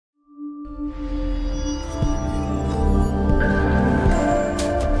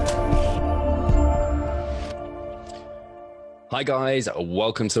Hi guys,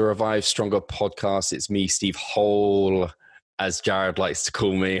 welcome to the Revive Stronger podcast. It's me, Steve Hole, as Jared likes to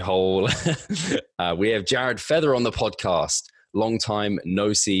call me, Hole. We have Jared Feather on the podcast. Long time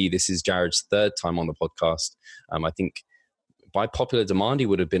no see. This is Jared's third time on the podcast. I think by popular demand, he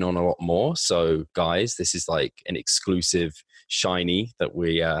would have been on a lot more. So guys, this is like an exclusive shiny that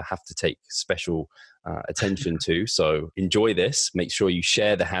we have to take special attention to. So enjoy this. Make sure you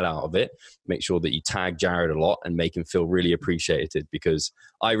share the hell out of it. Make sure that you tag Jared a lot and make him feel really appreciated, because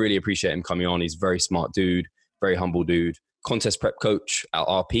I really appreciate him coming on. He's a very smart dude, very humble dude. Contest prep coach at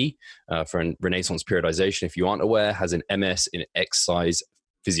RP for Renaissance Periodization. If you aren't aware, has an MS in exercise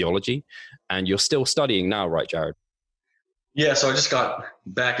physiology, and you're still studying now, right, Jared? Yeah, so I just got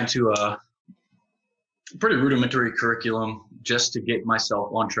back into a pretty rudimentary curriculum just to get myself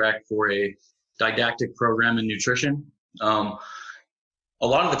on track for a didactic program in nutrition. A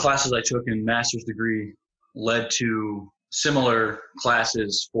lot of the classes I took in master's degree led to similar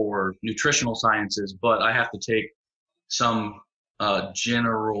classes for nutritional sciences, but I have to take some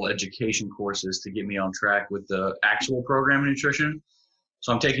general education courses to get me on track with the actual program in nutrition.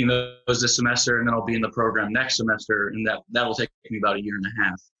 So I'm taking those this semester, and then I'll be in the program next semester, and that'll take me about a year and a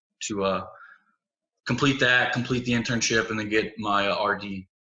half to complete the internship, and then get my RD.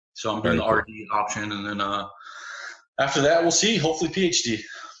 So I'm doing the RD option, and then after that, we'll see, hopefully PhD.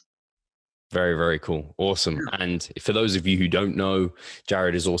 Very, very cool. Awesome. And for those of you who don't know,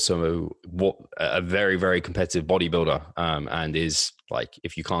 Jared is also a very, very competitive bodybuilder, and is like,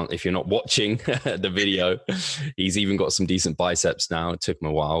 if you're not watching the video, he's even got some decent biceps now. It took him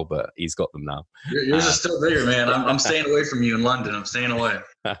a while, but he's got them now. Yours is still bigger, man. I'm staying away from you in London. I'm staying away.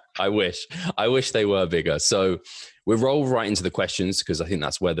 I wish they were bigger. So we'll roll right into the questions, because I think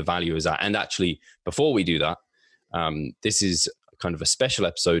that's where the value is at. And actually, before we do that, this is kind of a special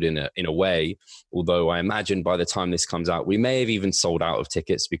episode in a way, although I imagine by the time this comes out, we may have even sold out of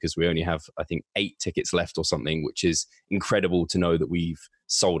tickets, because we only have, I think, 8 tickets left or something, which is incredible to know that we've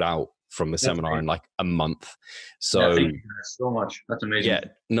sold out from the seminar in like a month. So thank you guys so much. That's amazing. Yeah,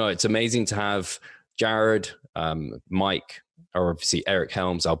 no, it's amazing to have Jared, Mike, or obviously Eric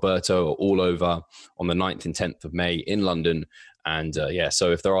Helms, Alberto, are all over on the 9th and 10th of May in London. And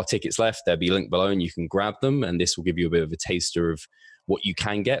so if there are tickets left, they'll be linked below and you can grab them. And this will give you a bit of a taster of what you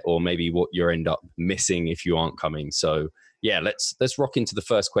can get, or maybe what you end up missing if you aren't coming. So yeah, let's rock into the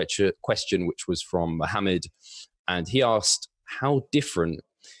first question, which was from Mohammed. And he asked, how different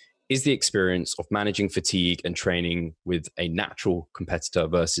is the experience of managing fatigue and training with a natural competitor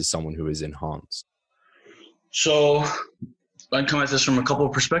versus someone who is enhanced? So I can come at this from a couple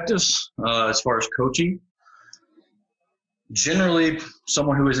of perspectives. As far as coaching, generally,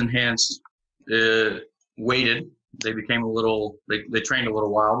 someone who is enhanced, waited. They became they trained a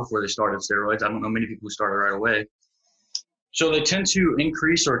little while before they started steroids. I don't know many people who started right away. So they tend to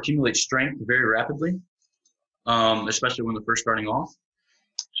increase or accumulate strength very rapidly, especially when they're first starting off.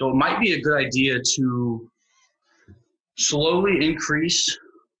 So it might be a good idea to slowly increase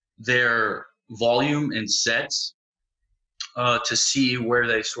their volume and sets to see where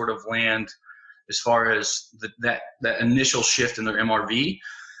they sort of land as far as that initial shift in their MRV.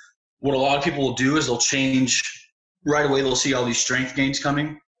 What a lot of people will do is they'll change right away. They'll see all these strength gains coming,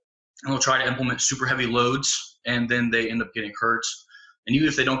 and they'll try to implement super heavy loads, and then they end up getting hurt. And even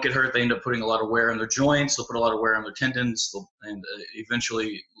if they don't get hurt, they end up putting a lot of wear on their joints. They'll put a lot of wear on their tendons, and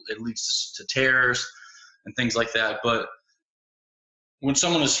eventually it leads to tears and things like that. But when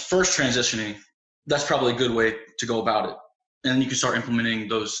someone is first transitioning, that's probably a good way to go about it. And you can start implementing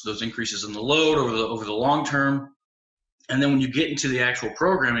those increases in the load over the long term. And then when you get into the actual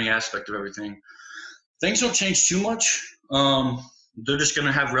programming aspect of everything, things don't change too much. They're just going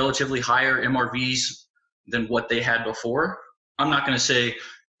to have relatively higher MRVs than what they had before. I'm not going to say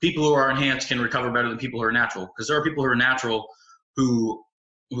people who are enhanced can recover better than people who are natural, because there are people who are natural who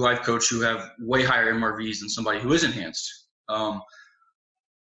I've coached who have way higher MRVs than somebody who is enhanced.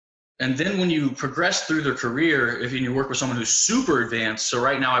 And then when you progress through their career, if you work with someone who's super advanced, so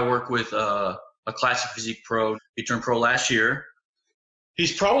right now I work with a classic physique pro. He turned pro last year.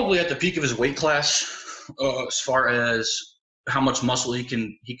 He's probably at the peak of his weight class as far as how much muscle he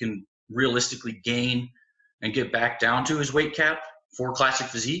can realistically gain and get back down to his weight cap for classic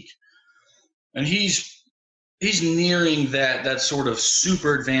physique. And he's nearing that sort of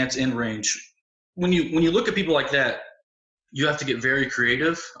super advanced end range. When you look at people like that, you have to get very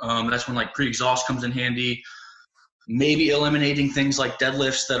creative. That's when like pre-exhaust comes in handy. Maybe eliminating things like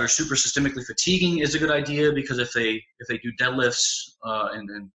deadlifts that are super systemically fatiguing is a good idea, because if they do deadlifts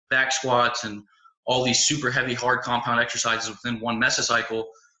and back squats and all these super heavy hard compound exercises within one mesocycle,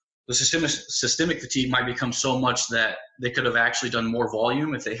 the systemic fatigue might become so much that they could have actually done more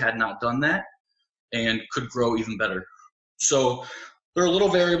volume if they had not done that and could grow even better. So there are little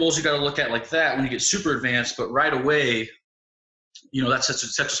variables you got to look at like that when you get super advanced, but right away, that's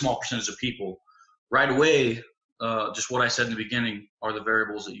such a small percentage of people. Right away, just what I said in the beginning are the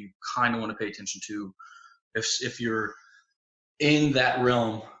variables that you kind of want to pay attention to. If you're in that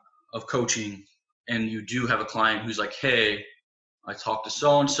realm of coaching and you do have a client who's like, hey, I talked to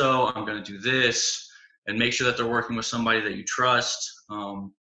so-and-so, I'm going to do this, and make sure that they're working with somebody that you trust.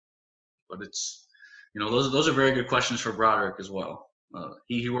 But it's, those are very good questions for Broderick as well.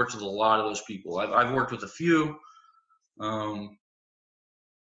 He works with a lot of those people. I've worked with a few, but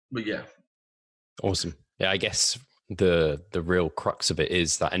yeah. Awesome. Yeah, I guess the real crux of it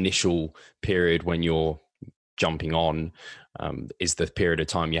is that initial period when you're jumping on is the period of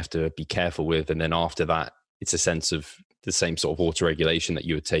time you have to be careful with. And then after that, it's a sense of the same sort of auto-regulation that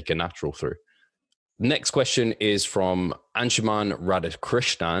you would take a natural through. Next question is from Anshuman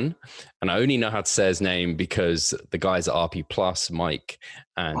Radhakrishnan, and I only know how to say his name because the guys at RP Plus, Mike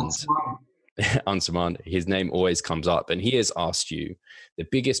and Anshuman, his name always comes up, and he has asked you the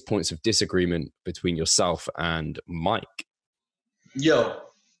biggest points of disagreement between yourself and Mike. Yo,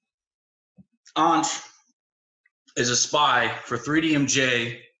 Ansh is a spy for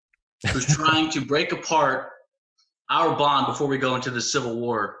 3DMJ who's trying to break apart our bond before we go into the civil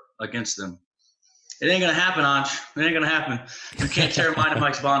war against them. It ain't going to happen, Ansh. It ain't going to happen. You can't tear mine and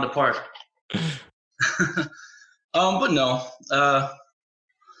Mike's bond apart. But no, I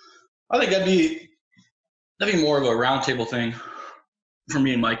think that'd be more of a roundtable thing for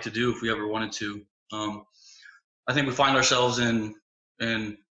me and Mike to do if we ever wanted to. I think we find ourselves in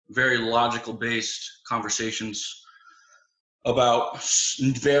very logical based conversations about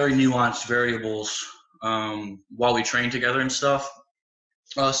very nuanced variables while we train together and stuff.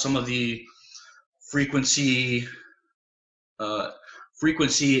 Some of the frequency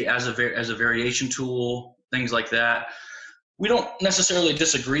as a variation tool, things like that. We don't necessarily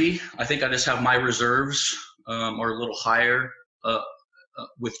disagree. I think I just have my reserves are a little higher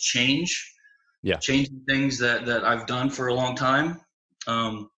with change. Yeah, changing things that I've done for a long time,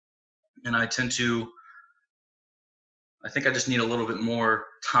 and I think I just need a little bit more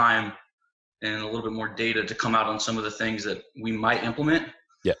time and a little bit more data to come out on some of the things that we might implement.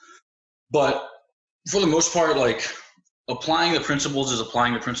 Yeah. But for the most part, like applying the principles is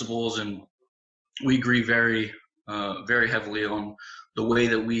applying the principles, and we agree very, very heavily on the way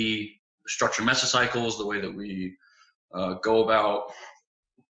that we structure mesocycles, the way that we go about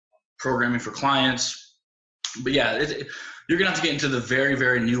programming for clients. But yeah, you're gonna have to get into the very,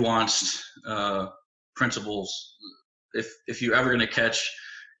 very nuanced principles if you're ever gonna catch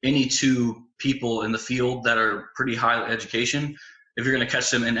any two people in the field that are pretty high education, if you're going to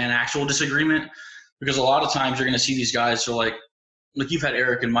catch them in an actual disagreement. Because a lot of times you're going to see these guys, so like you've had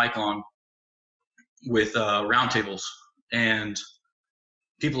Eric and Mike on with roundtables, and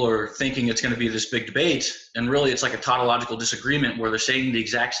people are thinking it's going to be this big debate, and really it's like a tautological disagreement where they're saying the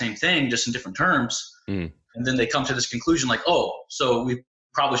exact same thing just in different terms. And then they come to this conclusion like, oh, so we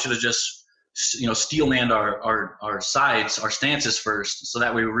probably should have just steel-manned our sides, our stances first, so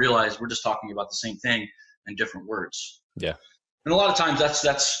that we realize we're just talking about the same thing in different words. Yeah. And a lot of times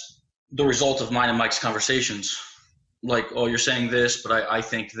that's the result of mine and Mike's conversations. Like, oh, you're saying this, but I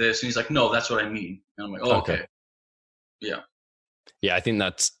think this. And he's like, no, that's what I mean. And I'm like, oh, okay. Yeah. Yeah, I think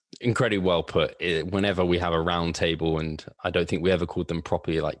that's incredibly well put. Whenever we have a round table, and I don't think we ever called them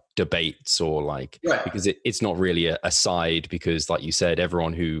properly like debates or like, right. Because it's not really a side, because like you said,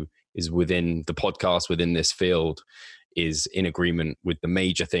 everyone who is within the podcast, within this field, is in agreement with the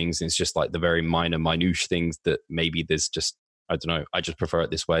major things. And it's just like the very minute things that maybe there's just, I don't know, I just prefer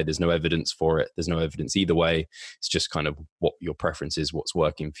it this way. There's no evidence for it. There's no evidence either way. It's just kind of what your preference is, what's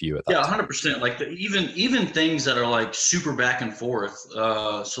working for you at that time. 100%. Like even things that are like super back and forth.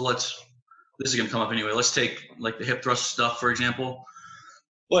 So this is going to come up anyway. Let's take like the hip thrust stuff, for example.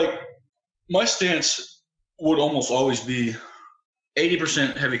 Like my stance would almost always be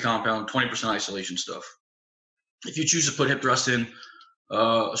 80% heavy compound, 20% isolation stuff. If you choose to put hip thrust in,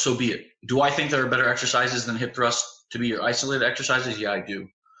 so be it. Do I think there are better exercises than hip thrust to be your isolated exercises? Yeah, I do.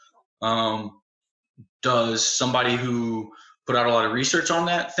 Does somebody who put out a lot of research on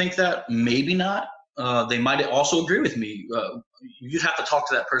that think that? Maybe not. They might also agree with me. You'd have to talk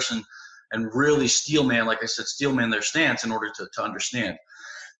to that person and really steelman, like I said, steelman their stance in order to understand.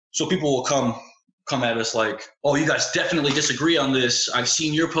 So people will come at us like, oh, you guys definitely disagree on this. I've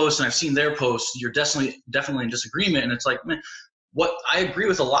seen your posts and I've seen their posts. You're definitely in disagreement. And it's like, man, I agree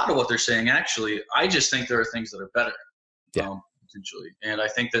with a lot of what they're saying. Actually, I just think there are things that are better. Yeah. potentially. And I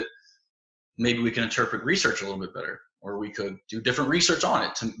think that maybe we can interpret research a little bit better, or we could do different research on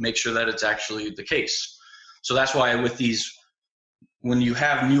it to make sure that it's actually the case. So that's why with these, when you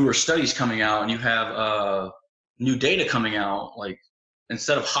have newer studies coming out and you have new data coming out, like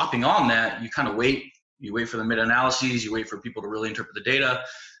instead of hopping on that, you kind of wait. You wait for the meta-analyses, you wait for people to really interpret the data,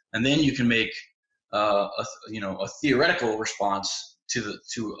 and then you can make a theoretical response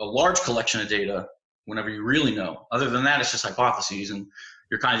to a large collection of data whenever you really know. Other than that, it's just hypotheses, and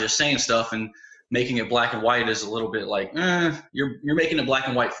you're kind of just saying stuff, and making it black and white is a little bit like, you're making it black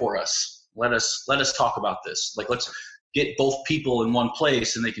and white for us. Let us talk about this. Like, let's get both people in one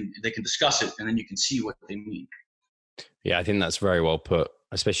place, and they can discuss it, and then you can see what they mean. Yeah, I think that's very well put,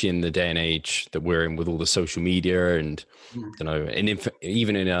 especially in the day and age that we're in with all the social media and, and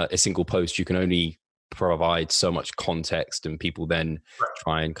even in a single post, you can only provide so much context, and people then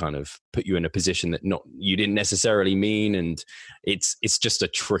try and kind of put you in a position that you didn't necessarily mean. And it's just a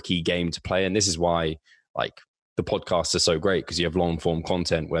tricky game to play. And this is why, like, the podcasts are so great, because you have long form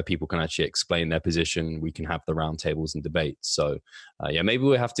content where people can actually explain their position. We can have the roundtables and debates. So maybe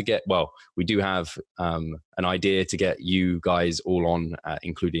we have to we do have an idea to get you guys all on,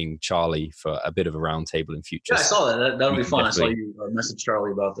 including Charlie, for a bit of a roundtable in future. Yeah, I saw that. That'll be fun. Definitely. I saw you message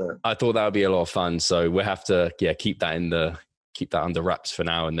Charlie about that. I thought that would be a lot of fun. So we'll have to keep that under wraps for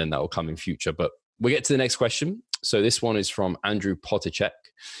now, and then that will come in future. But we'll get to the next question. So this one is from Andrew Potacek,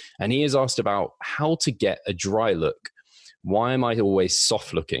 and he has asked about how to get a dry look. Why am I always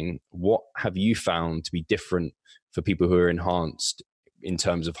soft looking? What have you found to be different for people who are enhanced in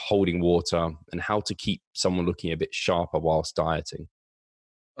terms of holding water, and how to keep someone looking a bit sharper whilst dieting?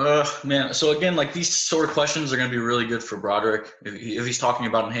 Man. So again, like, these sort of questions are going to be really good for Broderick. If he's talking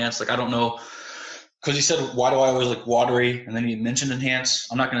about enhanced, like, I don't know, because he said, why do I always look watery? And then he mentioned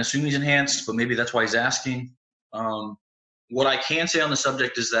enhanced. I'm not going to assume he's enhanced, but maybe that's why he's asking. What I can say on the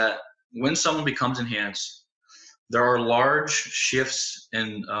subject is that when someone becomes enhanced, there are large shifts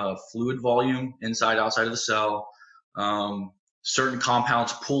in fluid volume inside, outside of the cell. Certain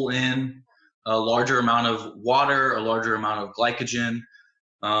compounds pull in a larger amount of water, a larger amount of glycogen,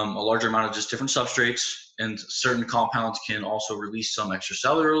 a larger amount of just different substrates, and certain compounds can also release some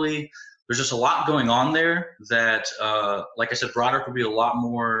extracellularly. There's just a lot going on there that, like I said, Broderick would be a lot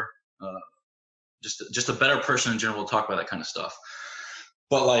more just a better person in general to talk about that kind of stuff.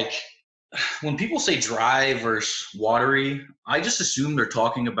 But like, when people say dry versus watery, I just assume they're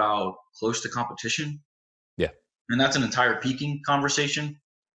talking about close to competition. Yeah. And that's an entire peaking conversation.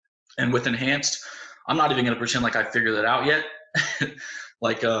 And with enhanced, I'm not even going to pretend like I figured that out yet.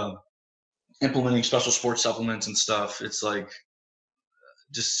 Like implementing special sports supplements and stuff, it's like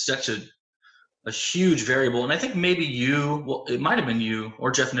just such a huge variable. And I think maybe it might have been you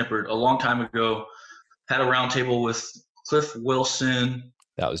or Jeff Nippard a long time ago, had a roundtable with Cliff Wilson.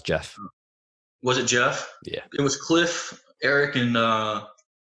 That was Jeff. Was it Jeff? Yeah. It was Cliff, Eric, and do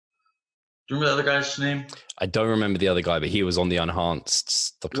you remember the other guy's name? I don't remember the other guy, but he was on the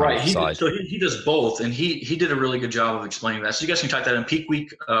enhanced side. So he does both, and he did a really good job of explaining that. So you guys can type that in, Peak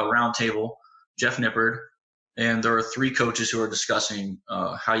Week roundtable, Jeff Nippard. And there are 3 coaches who are discussing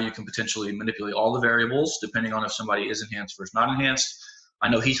how you can potentially manipulate all the variables depending on if somebody is enhanced versus not enhanced. I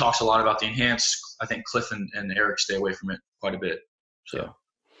know he talks a lot about the enhanced. I think Cliff and Eric stay away from it quite a bit. So yeah.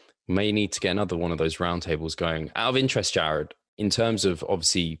 May need to get another one of those roundtables going. Out of interest, Jared, in terms of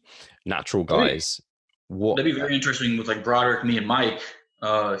obviously natural guys, that'd be very interesting with like Broderick, me, and Mike.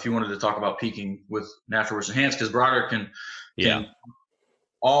 If you wanted to talk about peaking with natural versus enhanced, because Broderick can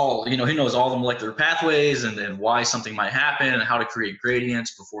all, he knows all the molecular pathways and why something might happen and how to create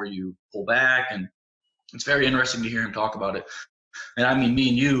gradients before you pull back. And it's very interesting to hear him talk about it. And I mean, me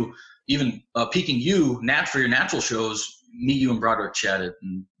and you, even peaking you for your natural shows, me, you, and Broderick chatted,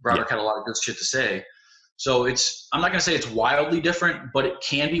 and Broderick had a lot of good shit to say. So I'm not going to say it's wildly different, but it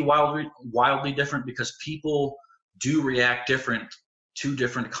can be wildly different because people do react different to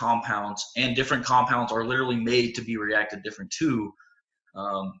different compounds, and different compounds are literally made to be reacted different to,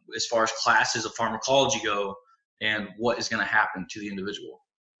 as far as classes of pharmacology go and what is going to happen to the individual.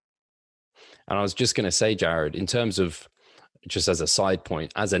 And I was just going to say, Jared, in terms of, just as a side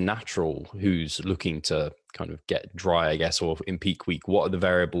point, as a natural who's looking to kind of get dry, I guess, or in peak week, what are the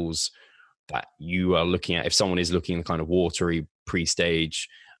variables that you are looking at? If someone is looking kind of watery pre-stage,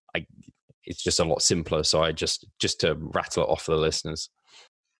 it's just a lot simpler. So I just to rattle it off for the listeners.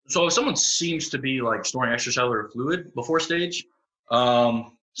 So if someone seems to be like storing extracellular fluid before stage,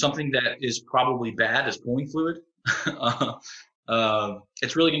 something that is probably bad is pulling fluid.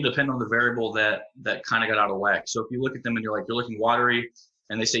 It's really going to depend on the variable that kind of got out of whack. So if you look at them and you're looking watery,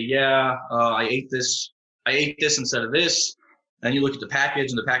 and they say, I ate this instead of this, and you look at the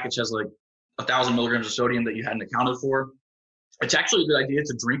package, and the package has like 1,000 milligrams of sodium that you hadn't accounted for. It's actually a good idea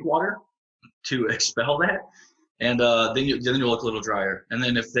to drink water to expel that, and then you'll look a little drier. And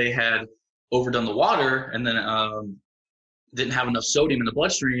then if they had overdone the water and then didn't have enough sodium in the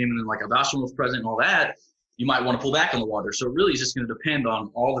bloodstream, and then like aldosterone was present and all that, you might want to pull back on the water. So it really is just going to depend on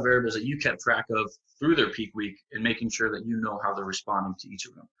all the variables that you kept track of through their peak week, and making sure that you know how they're responding to each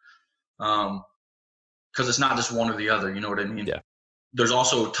of them. Because it's not just one or the other, you know what I mean? Yeah. There's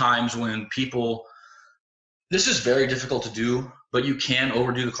also times when people, this is very difficult to do, but you can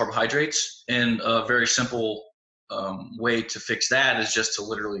overdo the carbohydrates. And a very simple way to fix that is just to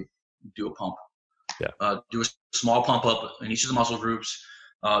literally do a pump. Yeah. Do a small pump up in each of the muscle groups,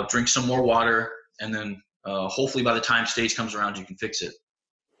 drink some more water, and then hopefully by the time stage comes around, you can fix it.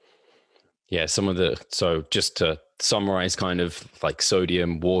 Yeah, so just to summarize, kind of like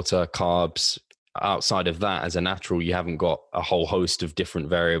sodium, water, carbs, outside of that, as a natural, you haven't got a whole host of different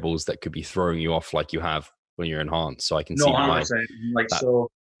variables that could be throwing you off like you have when you're enhanced. So I can see why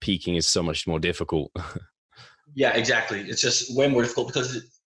peaking is so much more difficult. Yeah, exactly. It's just way more difficult because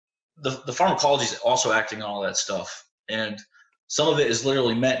the pharmacology is also acting on all that stuff. And some of it is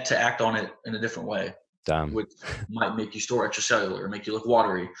literally meant to act on it in a different way. Damn. Which might make you store extracellular or make you look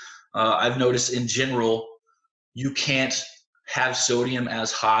watery. I've noticed in general, you can't have sodium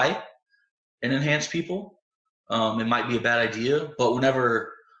as high in enhanced people. It might be a bad idea, but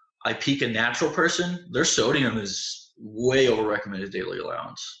whenever I peak a natural person, their sodium is way over recommended daily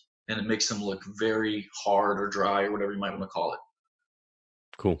allowance, and it makes them look very hard or dry or whatever you might want to call it.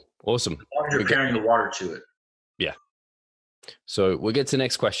 Cool. Awesome. As long as you're pairing the water to it. Yeah. So we'll get to the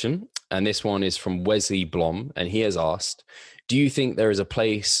next question. And this one is from Wesley Blom. And he has asked, do you think there is a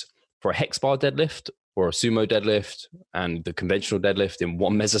place for a hex bar deadlift or a sumo deadlift and the conventional deadlift in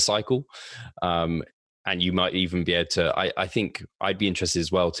one mesocycle? And you might even be able to, I think I'd be interested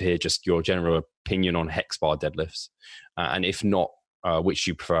as well to hear just your general opinion on hex bar deadlifts. And if not, which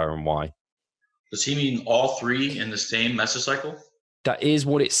you prefer and why. Does he mean all three in the same mesocycle? That is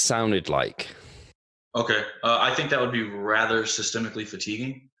what it sounded like. Okay. I think that would be rather systemically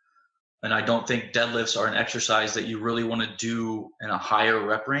fatiguing. And I don't think deadlifts are an exercise that you really want to do in a higher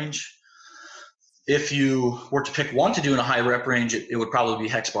rep range. If you were to pick one to do in a high rep range, it would probably be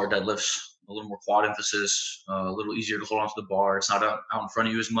hex bar deadlifts. A little more quad emphasis, a little easier to hold onto the bar. It's not out in front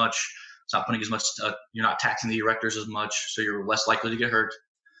of you as much. It's not putting as much, you're not taxing the erectors as much, so you're less likely to get hurt.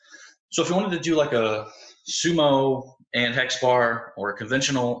 So if you wanted to do like a sumo and hex bar or a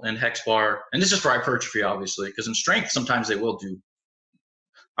conventional and hex bar, and this is for hypertrophy, obviously, because in strength, sometimes they will do,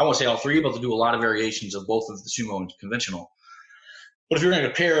 I won't say all three, but they'll do a lot of variations of both of the sumo and conventional. But if you're going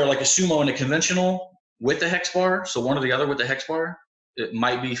to pair like a sumo and a conventional with the hex bar, so one or the other with the hex bar, it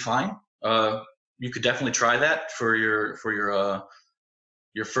might be fine. You could definitely try that for your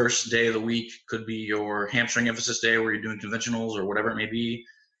first day of the week. Could be your hamstring emphasis day where you're doing conventionals or whatever it may be.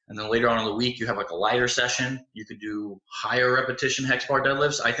 And then later on in the week, you have like a lighter session. You could do higher repetition hex bar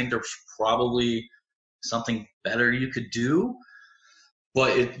deadlifts. I think there's probably something better you could do,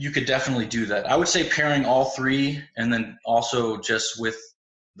 but you could definitely do that. I would say pairing all three, and then also just with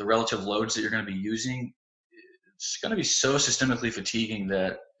the relative loads that you're going to be using, it's going to be so systemically fatiguing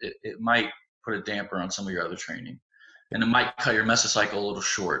that it might put a damper on some of your other training, and it might cut your mesocycle a little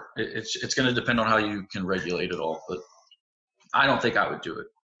short. It's going to depend on how you can regulate it all, but I don't think I would do it.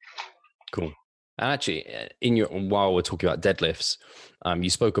 Cool. Actually, while we're talking about deadlifts, you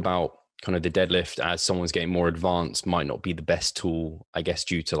spoke about kind of the deadlift as someone's getting more advanced might not be the best tool, I guess,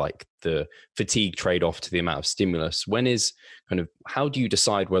 due to like the fatigue trade-off to the amount of stimulus. How do you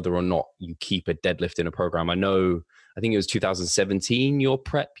decide whether or not you keep a deadlift in a program? I think it was 2017, your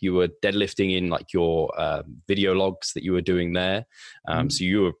prep, you were deadlifting in like your video logs that you were doing there. So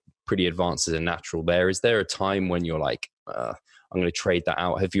you were pretty advanced as a natural there. Is there a time when you're like, I'm going to trade that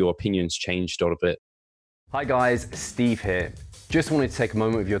out? Have your opinions changed a little bit? Hi guys, Steve here. Just wanted to take a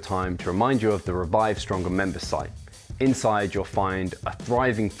moment of your time to remind you of the Revive Stronger member site. Inside you'll find a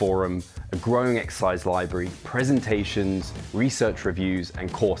thriving forum, a growing exercise library, presentations, research reviews,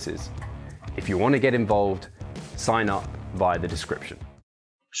 and courses. If you want to get involved, sign up via the description.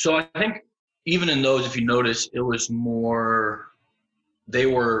 So I think even in those, if you notice, it was more, they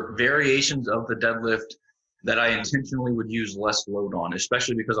were variations of the deadlift that I intentionally would use less load on,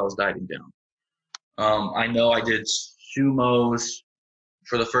 especially because I was dieting down. I know I did sumos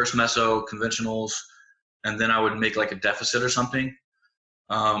for the first meso, conventionals, and then I would make like a deficit or something.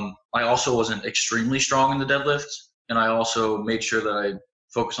 I also wasn't extremely strong in the deadlift, and I also made sure that I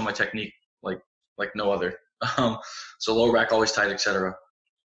focused on my technique like no other. So low rack, always tight, etc.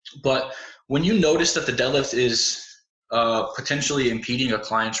 But when you notice that the deadlift is potentially impeding a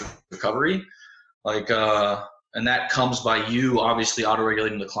client's recovery. And that comes by you obviously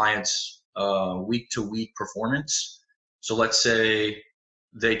auto-regulating the client's week-to-week performance. So let's say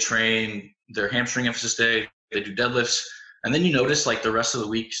they train their hamstring emphasis day, they do deadlifts, and then you notice like the rest of the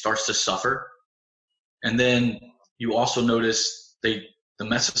week starts to suffer. And then you also notice the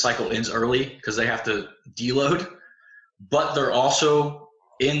mesocycle ends early because they have to deload, but they're also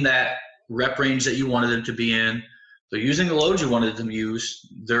in that rep range that you wanted them to be in. They're using the loads you wanted them to use.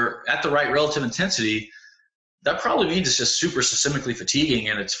 They're at the right relative intensity. That probably means it's just super systemically fatiguing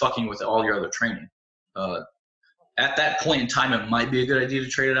and it's fucking with all your other training. At that point in time, it might be a good idea to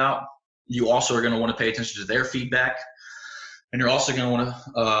trade it out. You also are going to want to pay attention to their feedback. And you're also going to want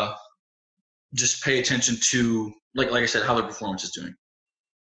to just pay attention to, like I said, how their performance is doing.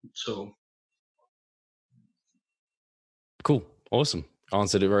 So. Cool. Awesome.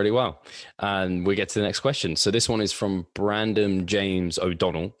 Answered it really well. And we get to the next question. So this one is from Brandon James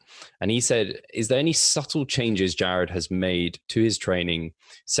O'Donnell. And he said, is there any subtle changes Jared has made to his training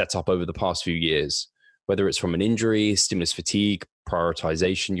setup over the past few years? Whether it's from an injury, stimulus fatigue,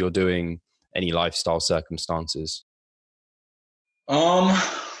 prioritization you're doing, any lifestyle circumstances?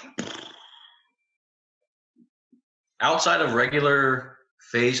 Outside of regular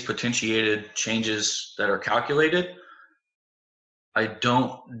phase potentiated changes that are calculated, I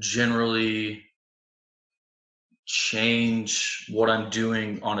don't generally change what I'm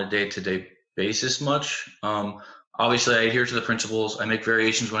doing on a day-to-day basis much. Obviously, I adhere to the principles. I make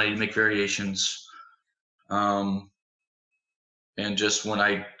variations when I need to make variations. And just when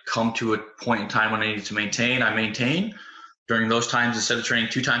I come to a point in time when I need to maintain, I maintain. During those times, instead of training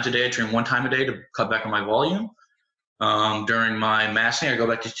 2 times a day, I train 1 time a day to cut back on my volume. During my massing, I go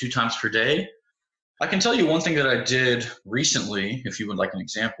back to 2 times per day. I can tell you one thing that I did recently, if you would like an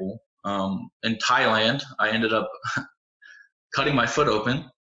example. In Thailand, I ended up cutting my foot open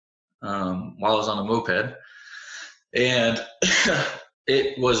while I was on a moped. And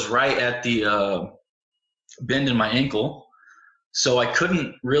it was right at the bend in my ankle. So I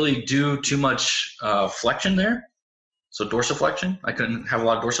couldn't really do too much flexion there. So dorsiflexion. I couldn't have a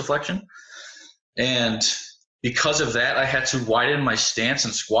lot of dorsiflexion. And because of that, I had to widen my stance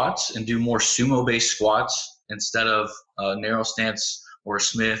and squats and do more sumo-based squats instead of a narrow stance or a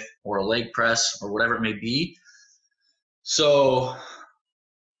Smith or a leg press or whatever it may be. So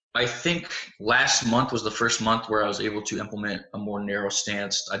I think last month was the first month where I was able to implement a more narrow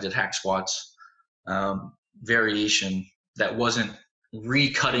stance. I did hack squats, variation that wasn't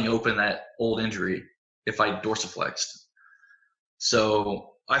re-cutting open that old injury if I dorsiflexed. So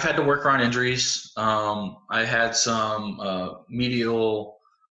I've had to work around injuries. I had some medial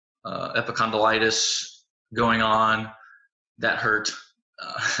epicondylitis going on. That hurt.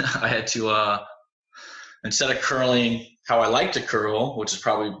 I had to, instead of curling how I like to curl, which is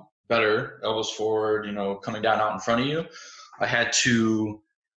probably better, elbows forward, coming down out in front of you, I had to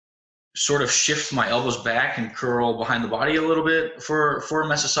sort of shift my elbows back and curl behind the body a little bit for a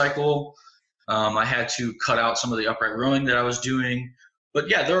mesocycle. I had to cut out some of the upright rowing that I was doing. But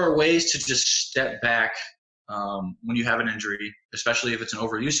yeah, there are ways to just step back when you have an injury, especially if it's an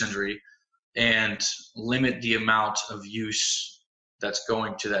overuse injury, and limit the amount of use that's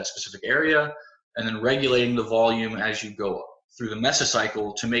going to that specific area, and then regulating the volume as you go through the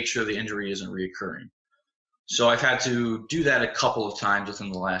mesocycle to make sure the injury isn't reoccurring. So I've had to do that a couple of times within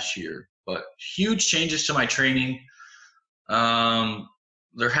the last year, but huge changes to my training.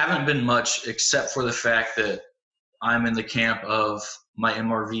 There haven't been much except for the fact that I'm in the camp of my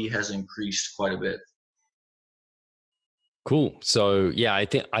MRV has increased quite a bit. Cool. So yeah, I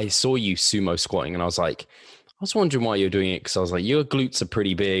think I saw you sumo squatting and I was wondering why you're doing it. Cause I was like, your glutes are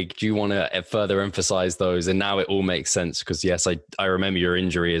pretty big. Do you want to further emphasize those? And now it all makes sense because yes, I remember your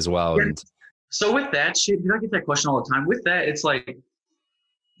injury as well. Yeah. And so with that shit, I get that question all the time. With that, it's like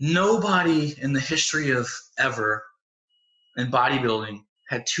nobody in the history of ever in bodybuilding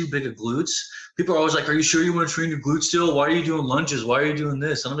had too big of glutes. People are always like, are you sure you want to train your glutes still? Why are you doing lunges? Why are you doing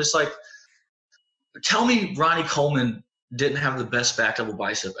this? And I'm just like, tell me Ronnie Coleman didn't have the best back double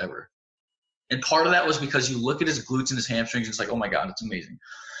bicep ever. And part of that was because you look at his glutes and his hamstrings and it's like, oh my God, it's amazing.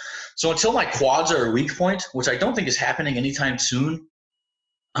 So until my quads are a weak point, which I don't think is happening anytime soon,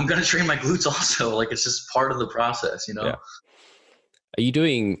 I'm going to train my glutes also. Like it's just part of the process, Yeah. Are you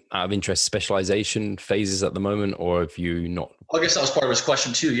doing, out of interest, specialization phases at the moment, or have you not? I guess that was part of his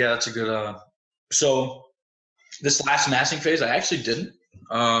question too. Yeah, that's a good. So this last massing phase, I actually didn't.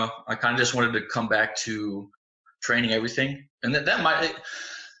 I kind of just wanted to come back to training everything, and that might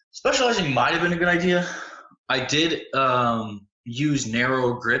specializing might have been a good idea. I did use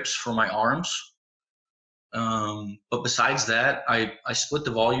narrow grips for my arms, But besides that, I split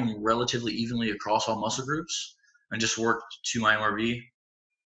the volume relatively evenly across all muscle groups and just worked to my MRV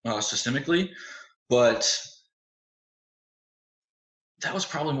systemically. But that was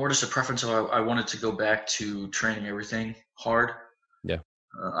probably more just a preference of I wanted to go back to training everything hard. Yeah.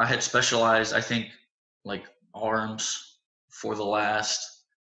 I had specialized, I think, like arms for the last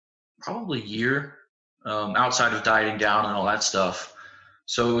probably year, outside of dieting down and all that stuff.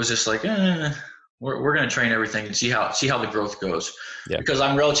 So it was just like, we're going to train everything and see how the growth goes. Yeah. Because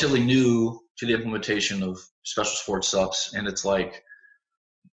I'm relatively new to the implementation of special sports subs, and it's like,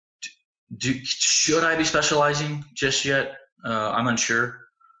 should I be specializing just yet? I'm unsure.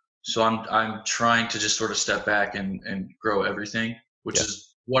 So I'm trying to just sort of step back and grow everything, which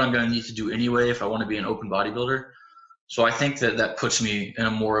is what I'm going to need to do anyway if I want to be an open bodybuilder. So I think that puts me in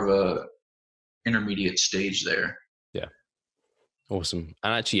a more of a intermediate stage there. Yeah. Awesome.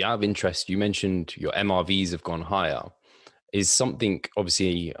 And actually, out of interest, you mentioned your MRVs have gone higher. Is something,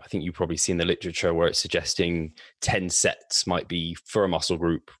 obviously, I think you've probably seen the literature where it's suggesting 10 sets might be, for a muscle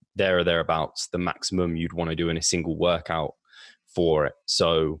group, there or thereabouts, the maximum you'd want to do in a single workout for it.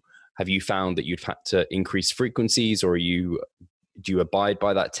 So have you found that you've had to increase frequencies, or do you abide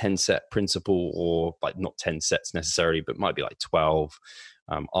by that 10 set principle, or like not 10 sets necessarily, but might be like 12,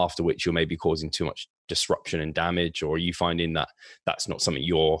 after which you're maybe causing too much disruption and damage? Or are you finding that that's not something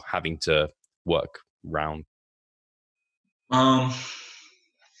you're having to work around?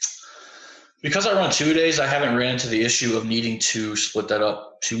 Because I run 2 days, I haven't ran into the issue of needing to split that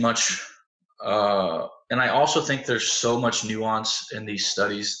up too much. And I also think there's so much nuance in these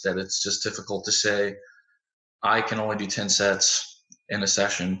studies that it's just difficult to say, I can only do 10 sets in a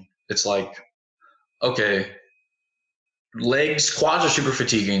session. It's like, okay, quads are super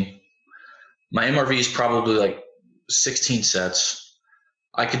fatiguing. My MRV is probably like 16 sets.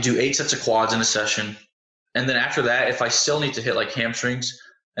 I could do 8 sets of quads in a session. And then after that, if I still need to hit like hamstrings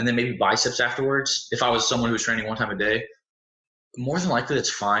and then maybe biceps afterwards, if I was someone who was training 1 time a day, more than likely it's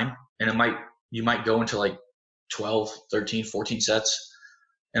fine. And you might go into like 12, 13, 14 sets.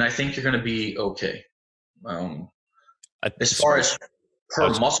 And I think you're going to be okay. As far as per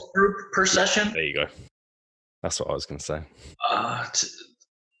muscle group per session. There you go. That's what I was going to say.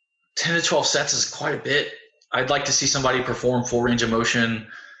 10 to 12 sets is quite a bit. I'd like to see somebody perform full range of motion,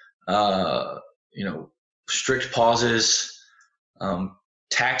 strict pauses,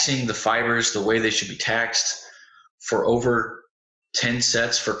 taxing the fibers the way they should be taxed for over 10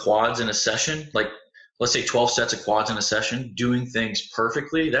 sets for quads in a session. Like, let's say 12 sets of quads in a session, doing things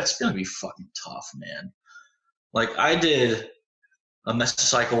perfectly. That's going to be fucking tough, man. Like, I did a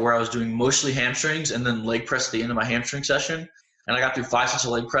mesocycle where I was doing mostly hamstrings and then leg press at the end of my hamstring session. And I got through 5 sets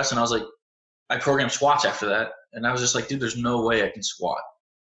of leg press, and I was like, I programmed squats after that. And I was just like, dude, there's no way I can squat.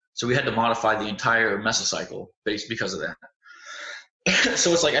 So we had to modify the entire mesocycle because of that.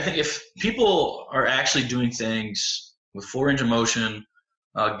 So it's like, I think if people are actually doing things with full range of motion,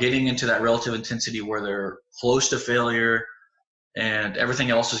 getting into that relative intensity where they're close to failure and everything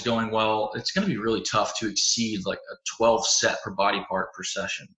else is going well, it's going to be really tough to exceed like a 12 set per body part per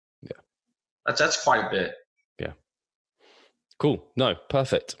session. Yeah. That's quite a bit. Yeah. Cool. No,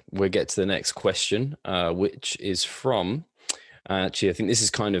 perfect. We'll get to the next question, which is from, actually, I think this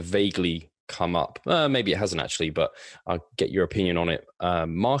has kind of vaguely come up. Maybe it hasn't actually, but I'll get your opinion on it.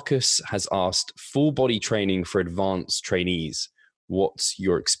 Marcus has asked, full body training for advanced trainees. What's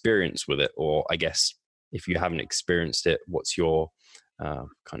your experience with it? Or I guess if you haven't experienced it, what's your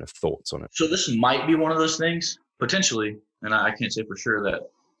kind of thoughts on it? So this might be one of those things, potentially, and I can't say for sure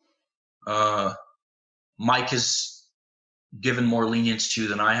that Mike has given more lenience to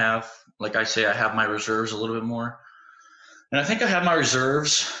than I have. Like I say, I have my reserves a little bit more. And I think I have my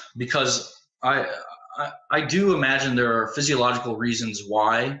reserves because I do imagine there are physiological reasons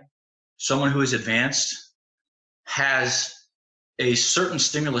why someone who is advanced has a certain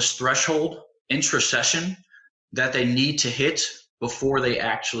stimulus threshold intra-session that they need to hit before they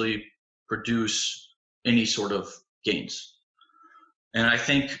actually produce any sort of gains. And I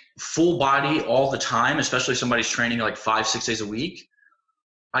think full body all the time, especially if somebody's training like 5-6 days a week,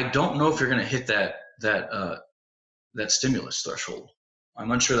 I don't know if you're going to hit that stimulus threshold.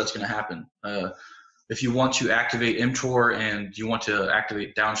 I'm unsure that's going to happen. If you want to activate mTOR and you want to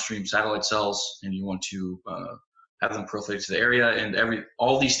activate downstream satellite cells and you want to have them proliferate to the area and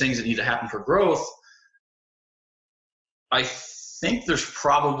all these things that need to happen for growth, I think there's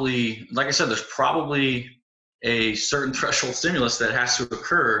probably, like I said, there's probably a certain threshold stimulus that has to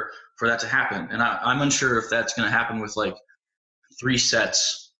occur for that to happen. And I'm unsure if that's going to happen with like 3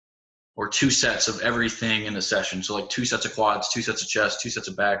 sets or 2 sets of everything in a session. So like 2 sets of quads, 2 sets of chest, 2 sets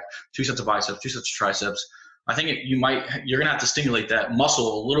of back, 2 sets of biceps, 2 sets of triceps. I think you're going to have to stimulate that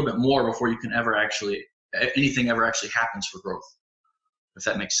muscle a little bit more before you can anything ever actually happens for growth, if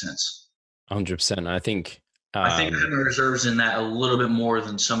that makes sense. 100%. I think I have my reserves in that a little bit more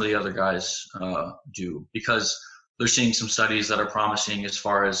than some of the other guys do, because they're seeing some studies that are promising as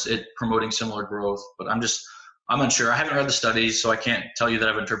far as it promoting similar growth. But I'm unsure. I haven't read the studies, so I can't tell you that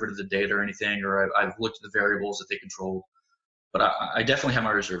I've interpreted the data or anything, or I've looked at the variables that they controlled. But I definitely have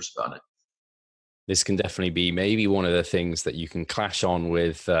my reserves about it. This can definitely be maybe one of the things that you can clash on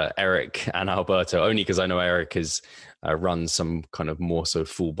with Eric and Alberto, only because I know Eric has run some kind of more so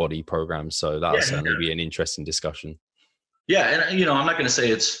full body programs. So that'll certainly be an interesting discussion. Yeah. And, I'm not going to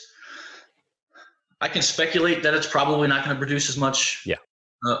say I can speculate that it's probably not going to produce as much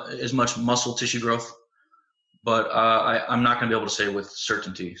muscle tissue growth, but I'm not going to be able to say with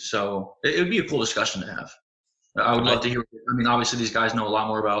certainty. So it would be a cool discussion to have. I would love to hear. I mean, obviously, these guys know a lot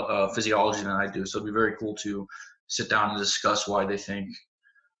more about physiology than I do, so it'd be very cool to sit down and discuss why they think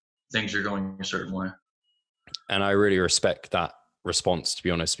things are going a certain way. And I really respect that response, to be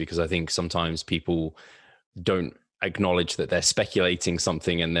honest, because I think sometimes people don't acknowledge that they're speculating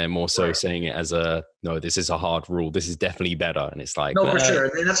something, and they're more so saying it as no, this is a hard rule. This is definitely better. And it's like, no, for sure.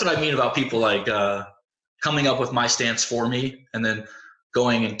 I mean, that's what I mean about people like coming up with my stance for me, and then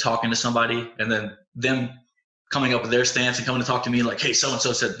going and talking to somebody, and then them coming up with their stance and coming to talk to me like, hey,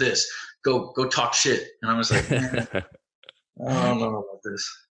 so-and-so said this, go talk shit. And I'm just like, man, I don't know about this.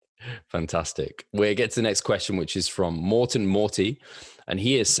 Fantastic. We'll get to the next question, which is from Morty. And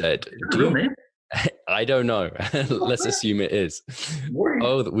he has said, I don't know. Let's assume it is.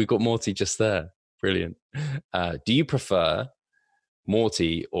 Oh, we got Morty just there. Brilliant. Do you prefer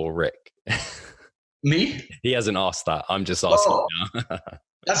Morty or Rick? Me? He hasn't asked that. I'm just asking now.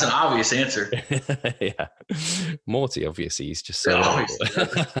 That's an obvious answer. Yeah. Morty, obviously, he's just so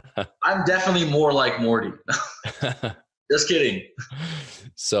I'm definitely more like Morty. Just kidding.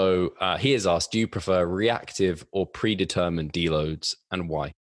 So he has asked, do you prefer reactive or predetermined deloads, and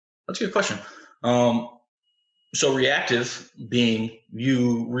why? That's a good question. So reactive being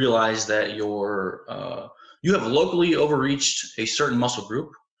you realize that you have locally overreached a certain muscle group,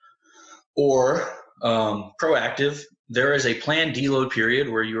 or proactive, there is a planned deload period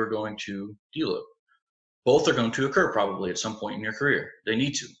where you are going to deload. Both are going to occur probably at some point in your career. They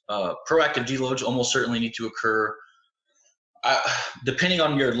need to. Proactive deloads almost certainly need to occur, depending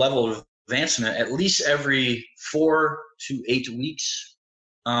on your level of advancement, at least every 4 to 8 weeks.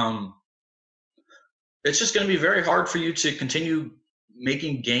 It's just going to be very hard for you to continue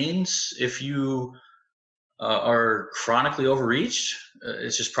making gains if you are chronically overreached.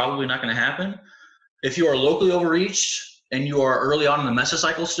 It's just probably not going to happen. If you are locally overreached and you are early on in the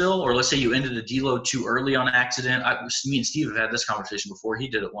mesocycle still, or let's say you ended a deload too early on accident. Me and Steve have had this conversation before. He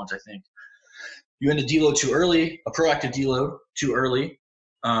did it once, I think. You end a deload too early, a proactive deload too early,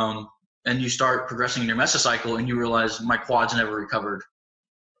 and you start progressing in your mesocycle, and you realize my quads never recovered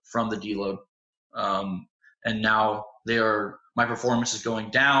from the deload. And now my performance is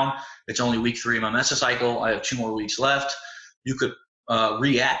going down. It's only week 3 of my mesocycle. I have 2 more weeks left. You could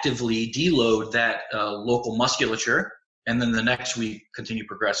reactively deload that local musculature, and then the next week continue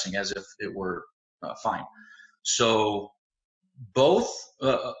progressing as if it were fine. So both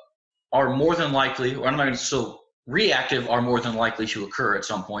are more than likely, reactive are more than likely to occur at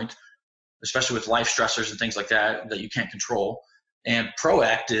some point, especially with life stressors and things like that you can't control. And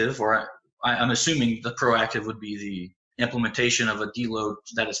proactive, or I'm assuming the proactive would be the implementation of a deload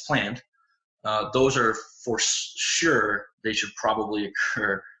that is planned. Those are for sure, they should probably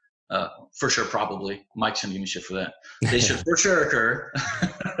occur. For sure, probably. Mike's going to give me shit for that. They should for sure occur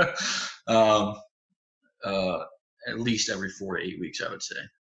at least every 4 to 8 weeks, I would say.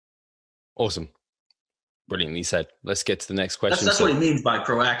 Awesome. Brilliantly said. Let's get to the next question. That's what he means by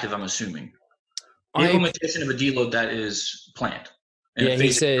proactive, I'm assuming. The implementation of a deload that is planned. Yeah,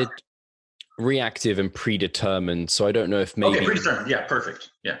 he said reactive and predetermined. So I don't know if maybe... Okay, predetermined. Yeah, perfect.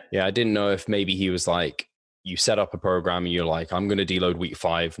 Yeah. Yeah, I didn't know if maybe he was like, you set up a program and you're like, I'm going to deload week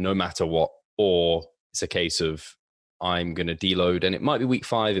 5 no matter what. Or it's a case of I'm going to deload and it might be week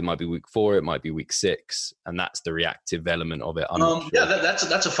 5, it might be week 4, it might be week 6. And that's the reactive element of it. Yeah,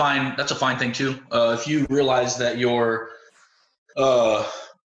 that's a fine thing too. If you realize that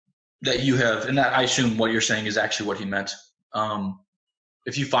that you have, and that I assume what you're saying is actually what he meant.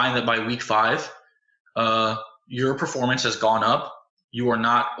 If you find that by week 5, your performance has gone up, you are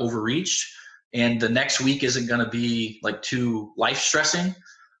not overreached, and the next week isn't going to be like too life stressing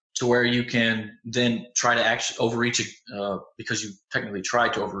to where you can then try to actually overreach it because you technically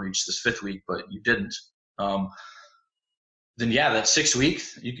tried to overreach this 5th week, but you didn't. then yeah, that 6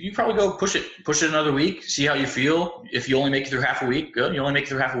 weeks, you probably go push it another week, see how you feel. If you only make it through half a week, good. You only make it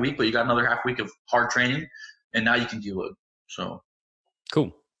through half a week, but you got another half week of hard training, and now you can deload. So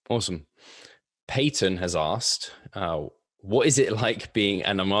cool. Awesome. Peyton has asked, what is it like being,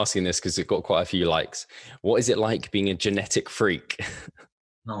 and I'm asking this because it got quite a few likes, what is it like being a genetic freak?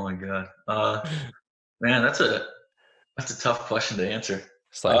 Oh my God. Man, that's a tough question to answer.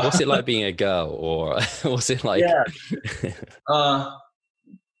 It's like, what's it like being a girl, or what's it like? Yeah.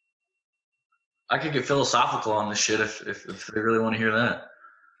 I could get philosophical on this shit if they really want to hear that.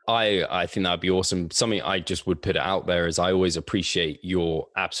 I think that'd be awesome. Something I just would put out there is I always appreciate your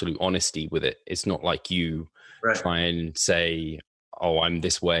absolute honesty with it. It's not like you try and say, oh, I'm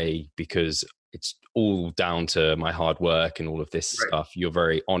this way because it's all down to my hard work and all of this stuff. You're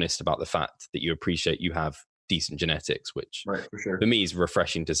very honest about the fact that you appreciate you have decent genetics, which for me is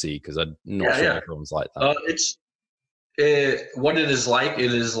refreshing to see, because I'm not sure everyone's like that. What it is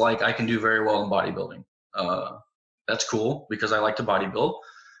like I can do very well in bodybuilding. That's cool because I like to bodybuild.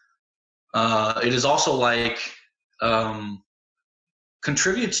 It is also like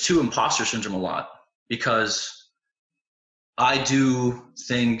contributes to imposter syndrome a lot, because I do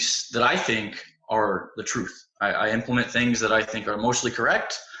things that I think are the truth. I implement things that I think are mostly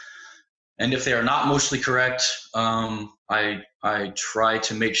correct. And if they are not mostly correct, I try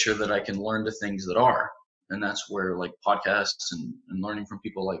to make sure that I can learn the things that are. And that's where like podcasts and learning from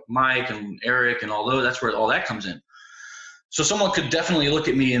people like Mike and Eric and all those, that's where all that comes in. So someone could definitely look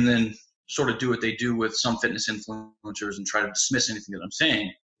at me and then sort of do what they do with some fitness influencers and try to dismiss anything that I'm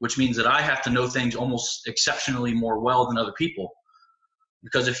saying, which means that I have to know things almost exceptionally more well than other people.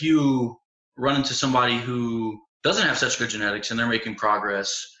 Because if you run into somebody who doesn't have such good genetics and they're making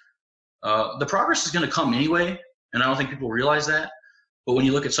progress, the progress is going to come anyway. And I don't think people realize that. But when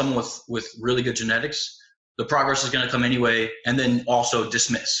you look at someone with really good genetics, the progress is going to come anyway, and then also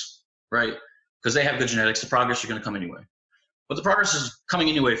dismiss, right? Because they have good genetics, the progress is going to come anyway. But the progress is coming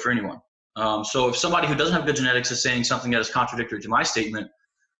anyway for anyone. So if somebody who doesn't have good genetics is saying something that is contradictory to my statement,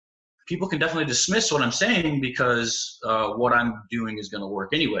 people can definitely dismiss what I'm saying because what I'm doing is going to work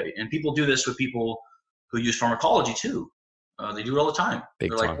anyway. And people do this with people who use pharmacology too. They do it all the time. They're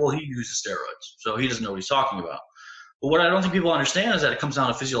like, well, he uses steroids, so he doesn't know what he's talking about. But what I don't think people understand is that it comes down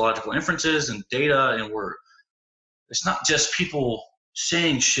to physiological inferences and data, and it's not just people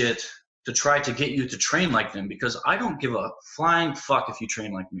saying shit to try to get you to train like them, because I don't give a flying fuck if you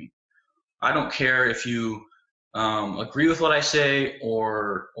train like me. I don't care if you agree with what I say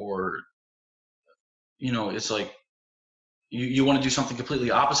or you know, it's like you want to do something completely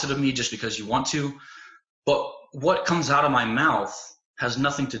opposite of me just because you want to. But what comes out of my mouth has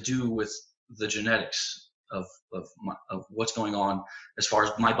nothing to do with the genetics of what's going on as far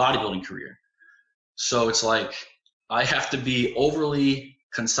as my bodybuilding career. So it's like I have to be overly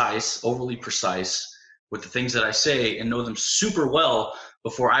concise, overly precise with the things that I say and know them super well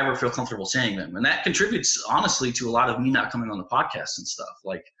before I ever feel comfortable saying them. And that contributes honestly to a lot of me not coming on the podcast and stuff.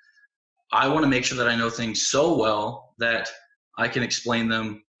 Like I want to make sure that I know things so well that I can explain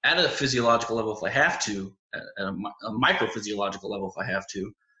them at a physiological level if I have to, at a microphysiological level if I have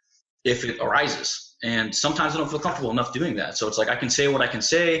to, if it arises. And sometimes I don't feel comfortable enough doing that. So it's like I can say what I can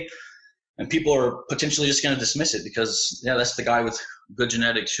say, and people are potentially just going to dismiss it because, yeah, that's the guy with good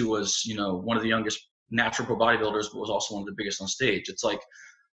genetics who was, you know, one of the youngest natural pro bodybuilders, but was also one of the biggest on stage. It's like,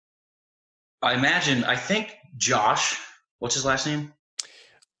 I think Josh, what's his last name?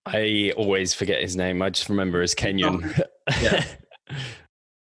 I always forget his name. I just remember as Kenyan. Yeah.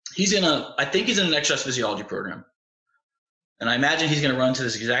 I think he's in an exercise physiology program. And I imagine he's going to run into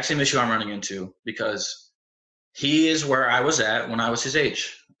this exact same issue I'm running into, because he is where I was at when I was his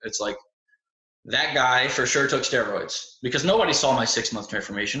age. It's like that guy for sure took steroids, because nobody saw my 6-month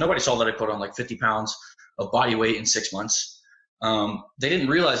transformation. Nobody saw that I put on like 50 pounds of body weight in 6 months. They didn't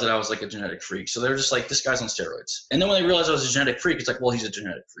realize that I was like a genetic freak. So they're just like, this guy's on steroids. And then when they realized I was a genetic freak, it's like, well, he's a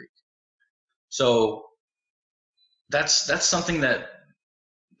genetic freak. So that's something that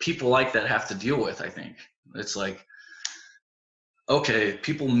people like that have to deal with, I think. It's like, okay,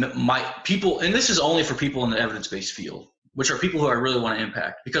 people, and this is only for people in the evidence-based field, which are people who I really want to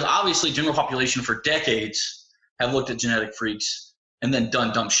impact. Because obviously general population for decades have looked at genetic freaks and then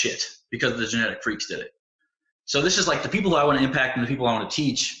done dumb shit because the genetic freaks did it. So this is like the people who I want to impact and the people I want to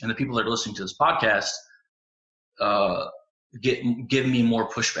teach and the people that are listening to this podcast give me more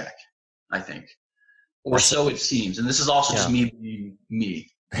pushback, I think. Or so it seems. And this is also just me being me,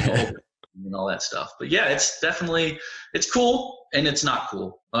 you know, and all that stuff. But yeah, it's cool and it's not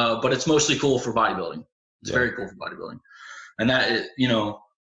cool. But it's mostly cool for bodybuilding. It's very cool for bodybuilding. And that, you know,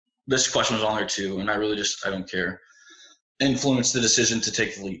 this question was on there too. And I don't care. influence the decision to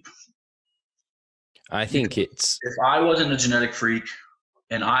take the leap. I think if I wasn't a genetic freak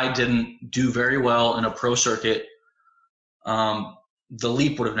and I didn't do very well in a pro circuit, the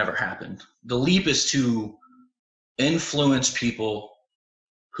leap would have never happened. The leap is to influence people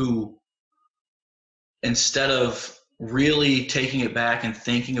who, instead of really taking it back and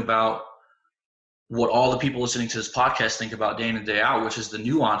thinking about what all the people listening to this podcast think about day in and day out, which is the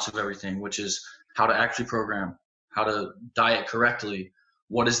nuance of everything, which is how to actually program, how to diet correctly,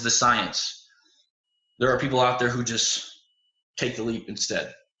 what is the science. There are people out there who just take the leap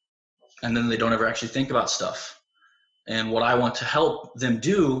instead, and then they don't ever actually think about stuff. And what I want to help them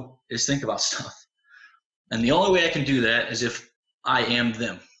do is think about stuff. And the only way I can do that is if I am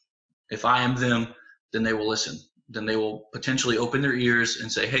them. If I am them, then they will listen. Then they will potentially open their ears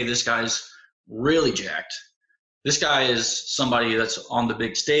and say, hey, this guy's really jacked. This guy is somebody that's on the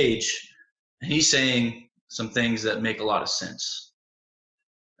big stage, and he's saying some things that make a lot of sense.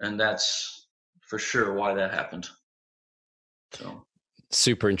 And that's for sure why that happened. So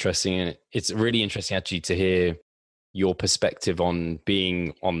super interesting. And it's really interesting actually to hear your perspective on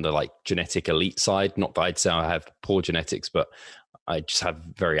being on the like genetic elite side. Not that I'd say I have poor genetics, but I just have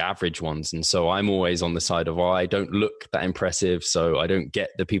very average ones. And so I'm always on the side of, I don't look that impressive, so I don't get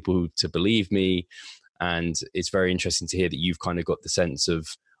the people to believe me. And it's very interesting to hear that you've kind of got the sense of,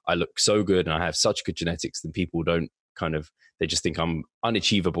 I look so good and I have such good genetics that people don't they just think I'm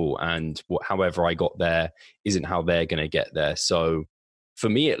unachievable, and however I got there isn't how they're going to get there. So for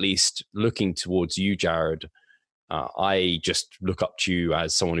me, at least, looking towards you, Jared, I just look up to you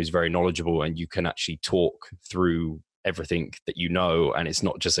as someone who's very knowledgeable, and you can actually talk through everything that you know. And it's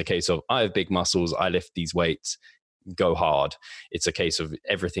not just a case of, I have big muscles, I lift these weights, go hard. It's a case of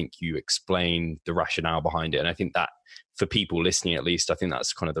everything you explain, the rationale behind it. And I think that for people listening, at least, I think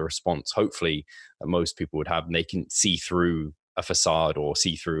that's kind of the response, hopefully, that most people would have. And they can see through a facade or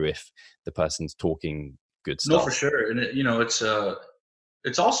see through if the person's talking good stuff. No, for sure. And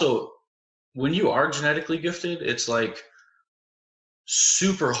it's also, when you are genetically gifted, it's like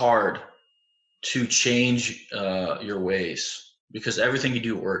super hard to change your ways, because everything you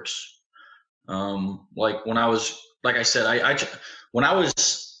do works. Like when I said, when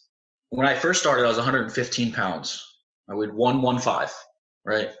I first started, I was 115 pounds. I weighed 115,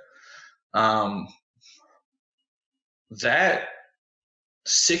 right? That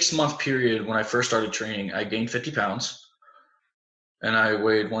 6-month period when I first started training, I gained 50 pounds and I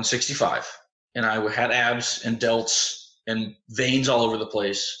weighed 165, and I had abs and delts and veins all over the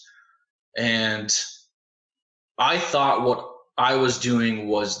place. And I thought what I was doing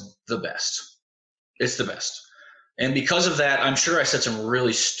was the best. It's the best. And because of that, I'm sure I said some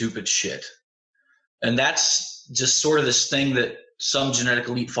really stupid shit. And that's just sort of this thing that some genetic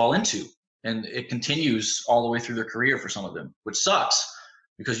elite fall into. And it continues all the way through their career for some of them, which sucks,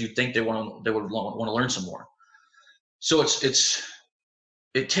 because you'd think they would want to learn some more. So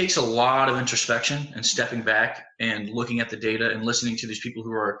it takes a lot of introspection and stepping back and looking at the data and listening to these people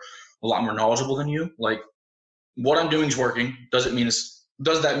who are a lot more knowledgeable than you. Like, what I'm doing is working. Does that mean it's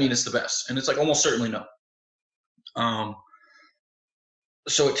the best? And it's like, almost certainly no.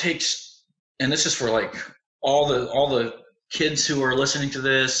 So it takes, and this is for like all the kids who are listening to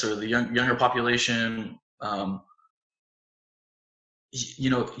this, or the younger population.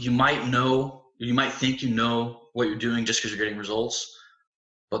 You might think you know what you're doing just because you're getting results,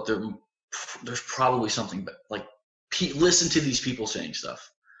 but there's probably something, like, listen to these people saying stuff.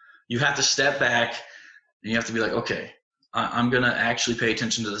 You have to step back and you have to be like, okay, I'm going to actually pay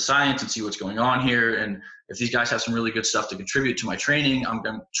attention to the science and see what's going on here. And if these guys have some really good stuff to contribute to my training, I'm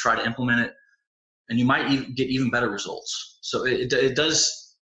going to try to implement it. And you might get even better results. So it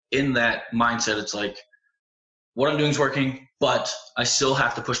does, in that mindset, it's like, what I'm doing is working, but I still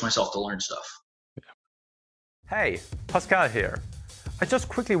have to push myself to learn stuff. Hey, Pascal here. I just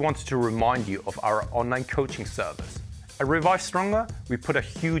quickly wanted to remind you of our online coaching service. At Revive Stronger, we put a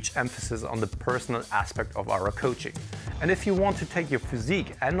huge emphasis on the personal aspect of our coaching. And if you want to take your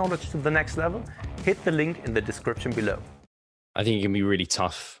physique and knowledge to the next level, hit the link in the description below. I think it can be really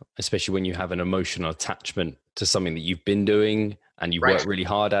tough, especially when you have an emotional attachment to something that you've been doing and you work really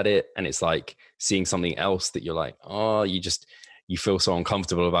hard at it. And it's like seeing something else that you're like, oh, you feel so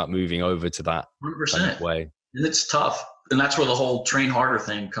uncomfortable about moving over to that 100%. kind of way. And it's tough. And that's where the whole train harder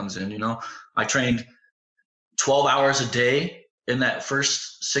thing comes in. I trained 12 hours a day in that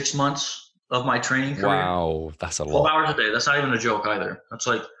first 6 months of my training career. Wow, that's a lot. 12 hours a day. That's not even a joke either. That's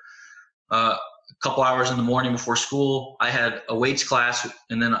like a couple hours in the morning before school. I had a weights class,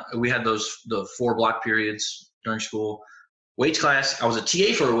 and then we had the 4 block periods during school. Weights class, I was a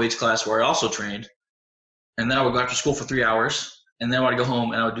TA for a weights class where I also trained. and then I would go after school for 3 hours, and then I would go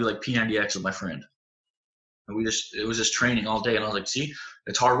home and I would do like P90X with my friend. And it was just training all day. And I was like, see,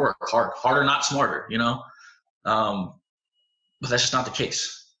 it's hard work, harder, not smarter, you know? But that's just not the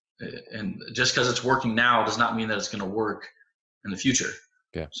case. And just because it's working now does not mean that it's going to work in the future.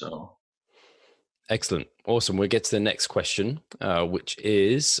 Yeah. So. Excellent. Awesome. We'll get to the next question, which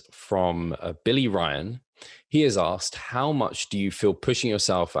is from Billy Ryan. He has asked, how much do you feel pushing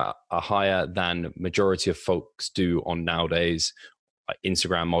yourself at a higher than majority of folks do on nowadays, like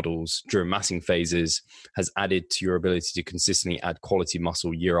Instagram models during massing phases, has added to your ability to consistently add quality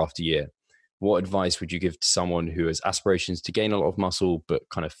muscle year after year? What advice would you give to someone who has aspirations to gain a lot of muscle, but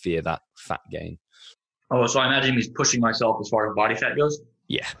kind of fear that fat gain? Oh, so I imagine he's pushing myself as far as body fat goes?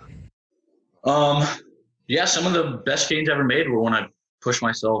 Yeah. Yeah, some of the best gains I ever made were when I pushed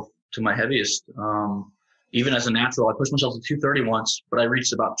myself to my heaviest. Even as a natural, I pushed myself to 230 once, but I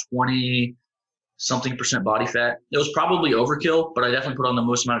reached about 20-something% body fat. It was probably overkill, but I definitely put on the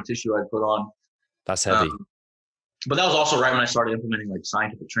most amount of tissue I'd put on. That's heavy. But that was also right when I started implementing like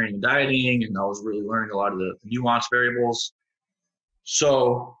scientific training and dieting, and I was really learning a lot of the nuanced variables.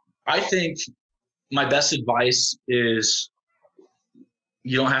 So I think my best advice is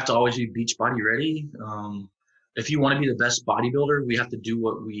you don't have to always be beach body ready. If you want to be the best bodybuilder, we have to do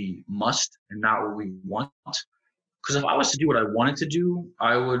what we must and not what we want. Because if I was to do what I wanted to do,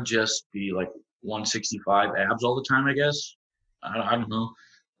 I would just be like 165 abs all the time, I guess. I don't know.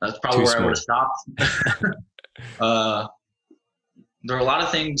 That's probably where I would have stopped. There are a lot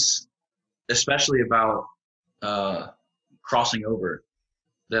of things, especially about crossing over,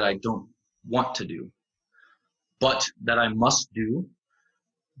 that I don't want to do, but that I must do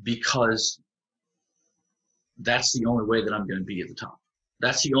because that's the only way that I'm going to be at the top.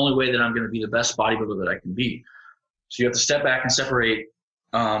 That's the only way that I'm going to be the best bodybuilder that I can be. So you have to step back and separate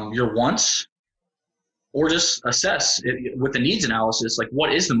your wants, or just assess it with the needs analysis, like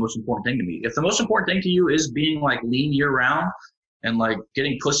what is the most important thing to me? If the most important thing to you is being like lean year round and like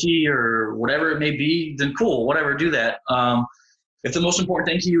getting pussy or whatever it may be, then cool, whatever, do that. If the most important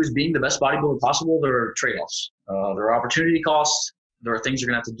thing to you is being the best bodybuilder possible, there are trade-offs. There are opportunity costs. There are things you're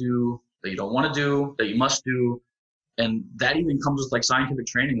going to have to do that you don't want to do, that you must do. And that even comes with like scientific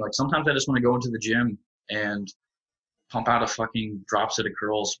training. Like sometimes I just want to go into the gym and pump out a fucking drop set of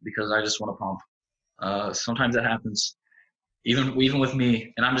curls because I just want to pump. Sometimes that happens, even with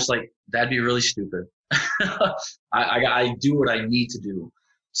me, and I'm just like, that'd be really stupid. I do what I need to do.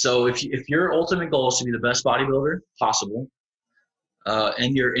 So if your ultimate goal is to be the best bodybuilder possible,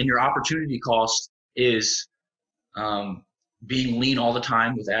 and your opportunity cost is being lean all the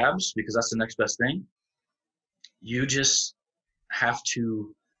time with abs, because that's the next best thing, you just have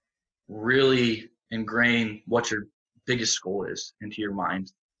to really ingrain what your biggest goal is into your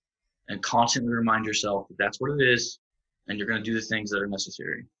mind and constantly remind yourself that that's what it is, and you're going to do the things that are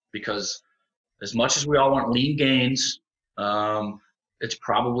necessary. Because as much as we all want lean gains, it's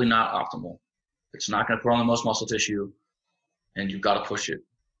probably not optimal. It's not going to put on the most muscle tissue, and you've got to push it.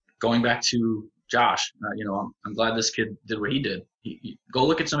 Going back to Josh, I'm glad this kid did what he did. He go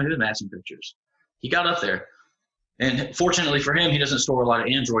look at some of his massing pictures. He got up there. And fortunately for him, he doesn't store a lot of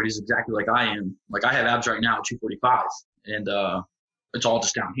Android. He's exactly like I am. Like I have abs right now at 245, and it's all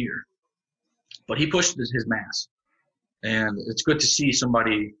just down here. But he pushed his mass. And it's good to see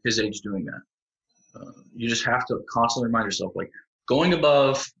somebody his age doing that. You just have to constantly remind yourself, like going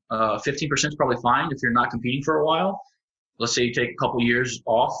above 15% is probably fine if you're not competing for a while. Let's say you take a couple years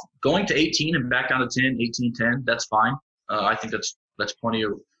off. Going to 18 and back down to 10, 18, 10, that's fine. I think that's plenty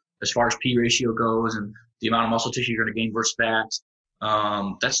of, as far as P ratio goes and the amount of muscle tissue you're going to gain versus fat.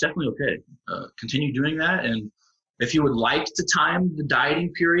 That's definitely okay. Continue doing that. And if you would like to time the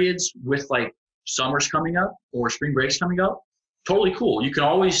dieting periods with like summers coming up or spring breaks coming up, totally cool. You can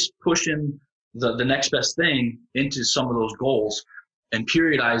always push in the next best thing into some of those goals and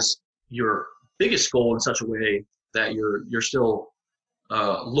periodize your biggest goal in such a way that you're still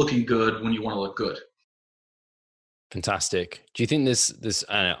looking good when you want to look good. Fantastic. Do you think this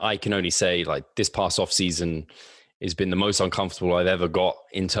I can only say like this past off season has been the most uncomfortable I've ever got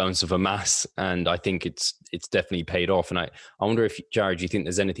in terms of a mass, and I think it's definitely paid off. And I wonder if, Jared, do you think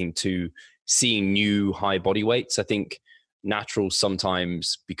there's anything to seeing new high body weights? I think natural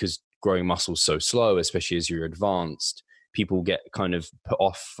sometimes, because growing muscle's so slow, especially as you're advanced, people get kind of put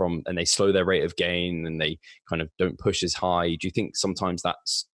off from, and they slow their rate of gain and they kind of don't push as high. Do you think sometimes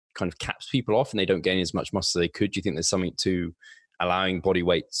that's kind of caps people off and they don't gain as much muscle as they could? Do you think there's something to allowing body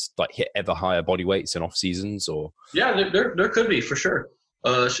weights, like hit ever higher body weights in off seasons? Or yeah, there could be, for sure.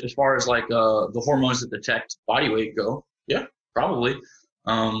 As far as like the hormones that detect body weight go, yeah, probably.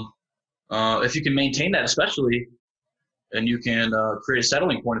 If you can maintain that, especially, and you can create a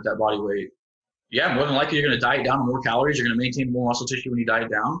settling point at that body weight, yeah, more than likely you're going to diet down on more calories. You're going to maintain more muscle tissue when you diet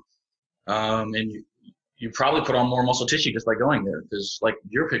down. And you probably put on more muscle tissue just by going there, because like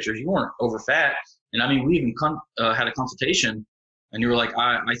your pictures, you weren't over fat. And I mean, we even had a consultation, and you were like,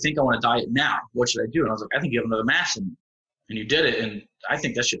 I think I want to diet now. What should I do? And I was like, I think you have another mass in you. And you did it. And I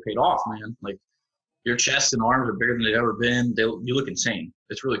think that shit paid off, man. Like your chest and arms are bigger than they've ever been. You look insane.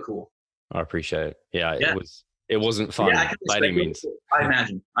 It's really cool. I appreciate it. Yeah. It wasn't fun by any means. I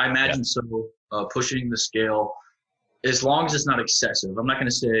imagine so pushing the scale, as long as it's not excessive. I'm not going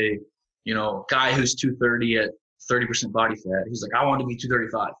to say, guy who's 230 at 30% body fat, he's like, I want to be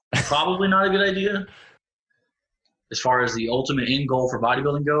 235. Probably not a good idea. As far as the ultimate end goal for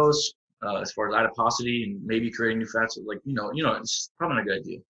bodybuilding goes, as far as adiposity and maybe creating new fats, like, it's probably not a good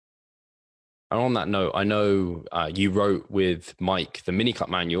idea. And on that note, I know you wrote with Mike the Mini Cut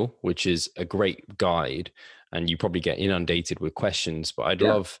Manual, which is a great guide, and you probably get inundated with questions, but I'd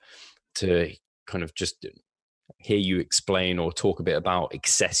love to kind of just hear you explain or talk a bit about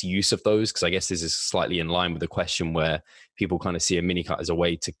excess use of those, because I guess this is slightly in line with the question where people kind of see a mini cut as a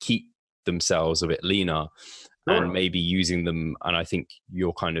way to keep themselves a bit leaner and maybe using them. And I think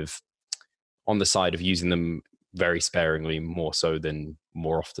you're kind of on the side of using them very sparingly, more so than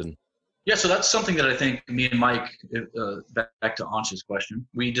more often. Yeah, so that's something that I think me and Mike, back to Ansh's question,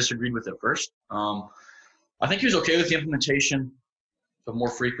 we disagreed with at first. I think he was okay with the implementation of more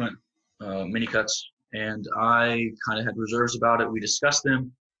frequent mini cuts, and I kind of had reserves about it. We discussed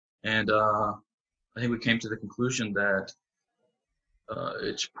them, and I think we came to the conclusion that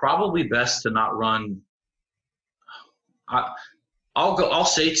it's probably best to not run. I'll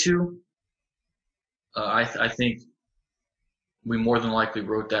say two. I think we more than likely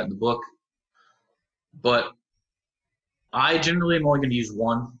wrote that in the book, but I generally am only going to use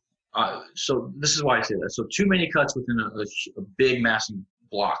one. So this is why I say that. So 2 mini cuts within a big massing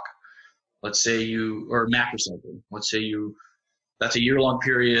block. Let's say or macrocycle. Let's say that's a year-long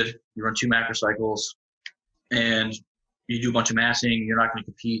period. You run 2 macrocycles, and you do a bunch of massing. You're not going to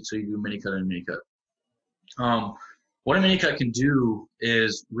compete, so you do a mini cut and a mini cut. What a mini cut can do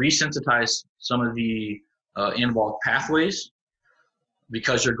is resensitize some of the anabolic pathways,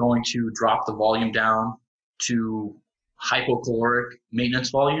 because you're going to drop the volume down to hypocaloric maintenance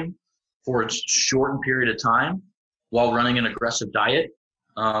volume for a shortened period of time while running an aggressive diet.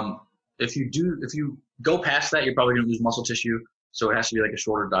 If you go past that, you're probably going to lose muscle tissue, so it has to be like a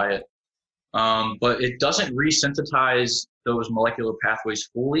shorter diet. But it doesn't resensitize those molecular pathways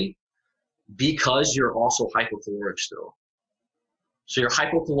fully, because you're also hypocaloric still. So you're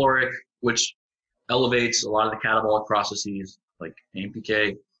hypocaloric, which elevates a lot of the catabolic processes like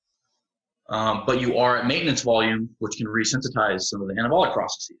AMPK, but you are at maintenance volume, which can resensitize some of the anabolic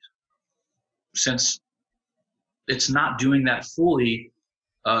processes. Since it's not doing that fully,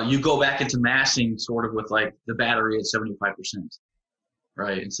 you go back into massing sort of with like the battery at 75%,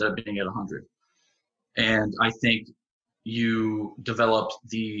 right, instead of being at 100. And I think you developed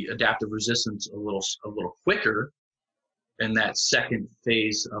the adaptive resistance a little quicker in that second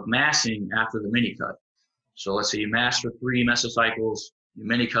phase of massing after the mini cut. So let's say you mass for 3 mesocycles, you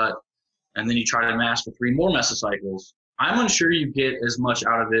mini cut, and then you try to mass for 3 more mesocycles. I'm unsure you get as much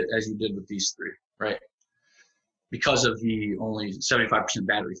out of it as you did with these 3, right? Because of the only 75%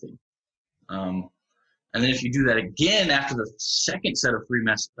 battery thing. And then if you do that again after the second set of 3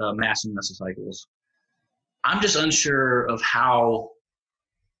 massing mesocycles, I'm just unsure of how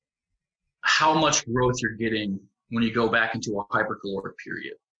much growth you're getting when you go back into a hypercaloric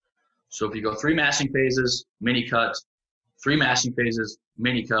period. So if you go 3 massing phases, mini cut, 3 massing phases,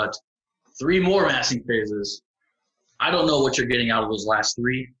 mini cut, 3 more massing phases, I don't know what you're getting out of those last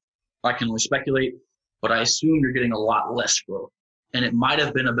 3. I can only speculate, but I assume you're getting a lot less growth. And it might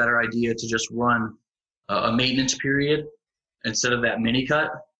have been a better idea to just run a maintenance period instead of that mini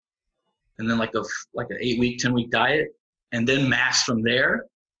cut, and then like an 8-week, 10-week diet, and then mass from there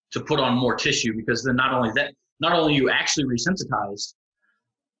to put on more tissue, because then not only you actually resensitized,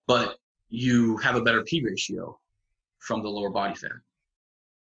 but you have a better P ratio from the lower body fat.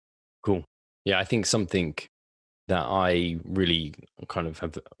 Cool. Yeah, I think something that I really kind of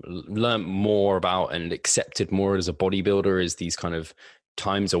have learned more about and accepted more as a bodybuilder is these kind of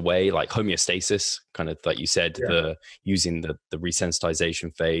times away, like homeostasis, kind of like you said, using the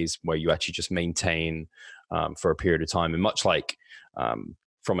resensitization phase where you actually just maintain for a period of time. And much like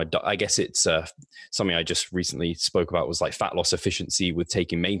I guess it's something I just recently spoke about was like fat loss efficiency with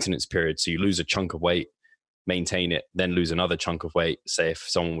taking maintenance periods. So you lose a chunk of weight, maintain it, then lose another chunk of weight. Say if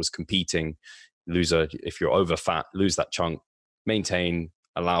someone was competing, if you're over fat, lose that chunk, maintain,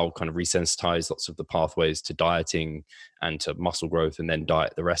 allow kind of resensitize lots of the pathways to dieting and to muscle growth, and then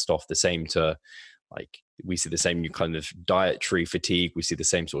diet the rest off. The same to, like, we see the same kind of dietary fatigue. We see the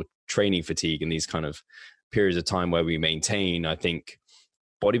same sort of training fatigue in these kind of periods of time where we maintain. I think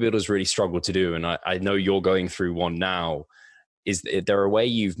bodybuilders really struggle to do. And I know you're going through one now. Is there a way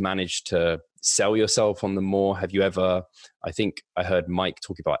you've managed to sell yourself on them more? Have you ever, I think I heard Mike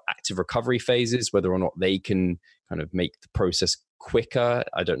talking about active recovery phases, whether or not they can kind of make the process quicker.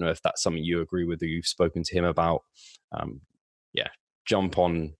 I don't know if that's something you agree with or you've spoken to him about. Jump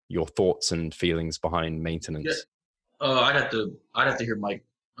on your thoughts and feelings behind maintenance. Yeah. I'd have to hear Mike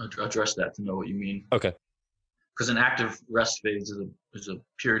address that to know what you mean. Okay. Because an active rest phase is a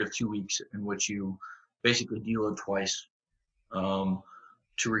period of 2 weeks in which you basically deload twice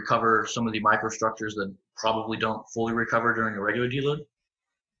to recover some of the microstructures that probably don't fully recover during a regular deload.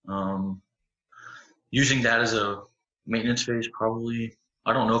 Using that as a maintenance phase, probably.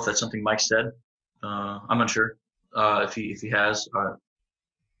 I don't know if that's something Mike said. I'm not sure if he has.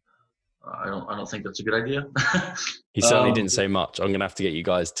 I don't think that's a good idea. He certainly didn't say much. I'm gonna have to get you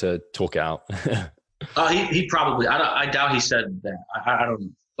guys to talk it out. He probably. I doubt he said that. I don't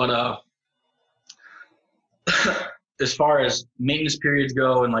know. But as far as maintenance periods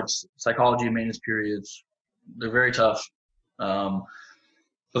go, and like psychology maintenance periods, they're very tough. But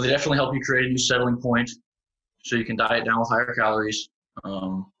they definitely help you create a new settling point, so you can diet down with higher calories.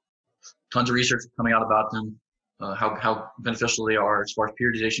 Tons of research coming out about them, how beneficial they are as far as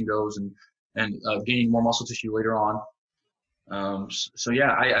periodization goes, and gaining more muscle tissue later on. So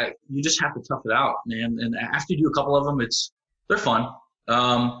yeah, you just have to tough it out, man. And after you do a couple of them, they're fun.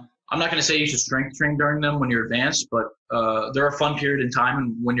 I'm not going to say you should strength train during them when you're advanced, but they're a fun period in time,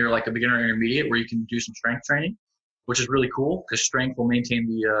 and when you're like a beginner or intermediate, where you can do some strength training, which is really cool because strength will maintain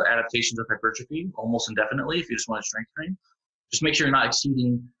the adaptations of hypertrophy almost indefinitely if you just want to strength train. Just make sure you're not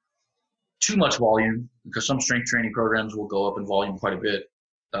exceeding too much volume, because some strength training programs will go up in volume quite a bit.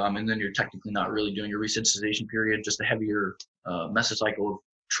 And then you're technically not really doing your resensitization period, just a heavier mesocycle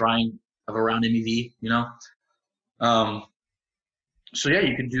of around MEV, you know? So yeah,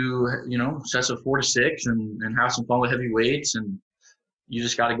 you could do, sets of 4 to 6 and have some fun with heavy weights, and you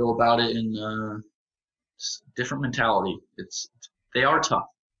just got to go about it in different mentality. They are tough,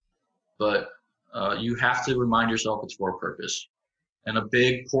 but you have to remind yourself it's for a purpose. And a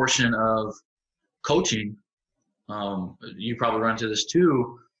big portion of coaching, you probably run into this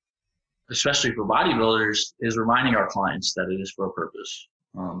too, especially for bodybuilders, is reminding our clients that it is for a purpose.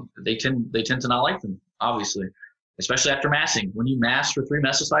 They tend to not like them, obviously, especially after massing. When you mass for 3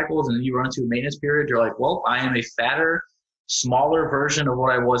 mesocycles and then you run into a maintenance period, you're like, well, I am a fatter, smaller version of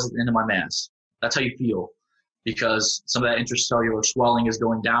what I was at the end of my mass. That's how you feel, because some of that intracellular swelling is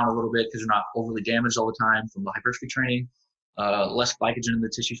going down a little bit because you're not overly damaged all the time from the hypertrophy training. Less glycogen in the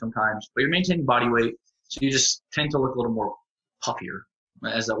tissue sometimes, but you're maintaining body weight, so you just tend to look a little more puffier,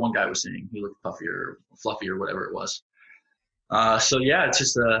 as that one guy was saying. He looked puffier, fluffier, whatever it was. So yeah, it's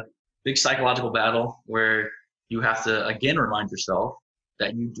just a big psychological battle where you have to, again, remind yourself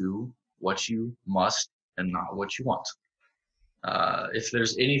that you do what you must and not what you want. If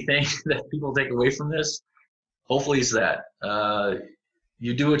there's anything that people take away from this, hopefully it's that.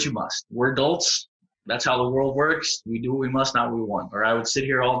 You do what you must. We're adults. That's how the world works. We do what we must, not what we want. Or I would sit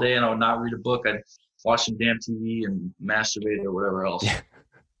here all day and I would not read a book. I'd watch some damn TV and masturbate or whatever else.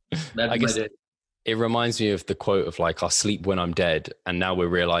 That'd be my day. It reminds me of the quote of like, I'll sleep when I'm dead. And now we're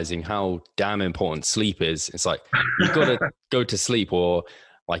realizing how damn important sleep is. It's like, you've got to go to sleep, or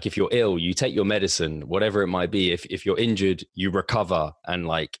like if you're ill, you take your medicine, whatever it might be. If you're injured, you recover. And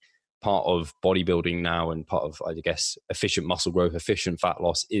like part of bodybuilding now and part of, I guess, efficient muscle growth, efficient fat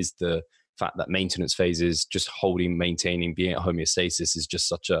loss is the fact that maintenance phases, just holding, maintaining, being at homeostasis is just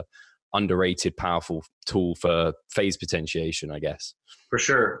such a underrated, powerful tool for phase potentiation, I guess. For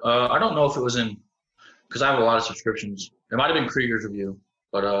sure. I don't know if it was because I have a lot of subscriptions. It might have been Krieger's review,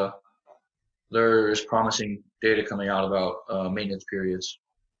 but there is promising data coming out about maintenance periods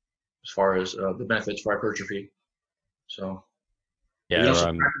as far as the benefits for hypertrophy. So yeah,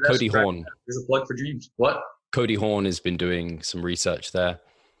 Cody Horn. There's a plug for Dreams. What? Cody Horn has been doing some research there.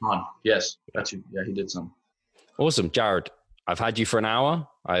 Yes, that's you. Yeah, he did some. Awesome. Jared, I've had you for an hour.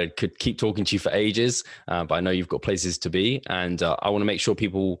 I could keep talking to you for ages, but I know you've got places to be. And I want to make sure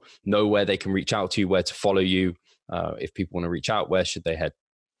people know where they can reach out to you, where to follow you. If people want to reach out, where should they head?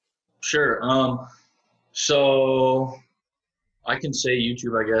 Sure. So I can say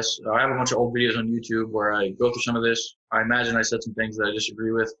YouTube, I guess. I have a bunch of old videos on YouTube where I go through some of this. I imagine I said some things that I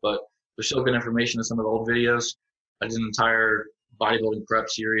disagree with, but there's still good information in some of the old videos. I did an entire bodybuilding prep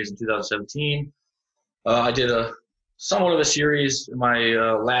series in 2017. I did a somewhat of a series in my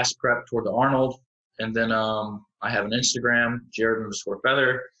last prep toward the Arnold. And then I have an Instagram,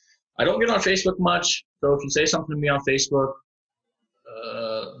 Jared_Feather. I don't get on Facebook much, so if you say something to me on Facebook,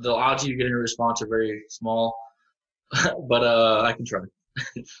 the odds of you getting a response are very small, but I can try.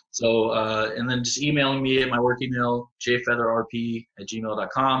 So, and then just emailing me at my work email,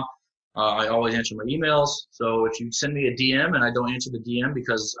 jfeatherrp@gmail.com. I always answer my emails. So if you send me a DM and I don't answer the DM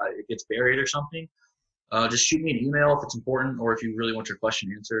because it gets buried or something, just shoot me an email if it's important, or if you really want your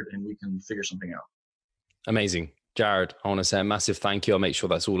question answered, and we can figure something out. Amazing. Jared, I want to say a massive thank you. I'll make sure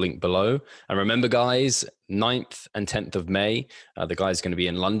that's all linked below. And remember, guys, 9th and 10th of May, the guy's going to be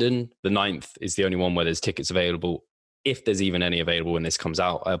in London. The 9th is the only one where there's tickets available, if there's even any available when this comes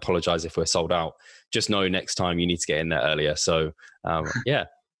out. I apologize if we're sold out. Just know next time you need to get in there earlier. So, yeah,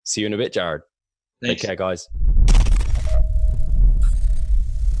 see you in a bit, Jared. Thanks. Take care, guys.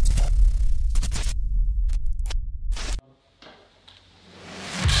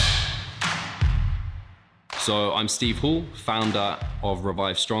 So I'm Steve Hall, founder of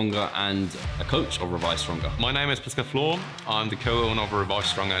Revive Stronger and a coach of Revive Stronger. My name is Pascal Flor. I'm the co-owner of Revive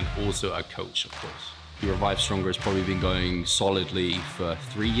Stronger and also a coach, of course. Revive Stronger has probably been going solidly for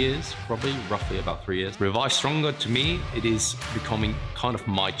 3 years, roughly about 3 years. Revive Stronger, to me, it is becoming kind of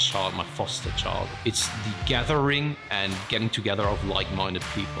my child, my foster child. It's the gathering and getting together of like-minded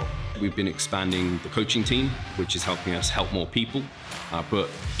people. We've been expanding the coaching team, which is helping us help more people, but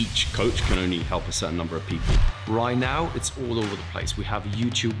each coach can only help a certain number of people. Right now, it's all over the place. We have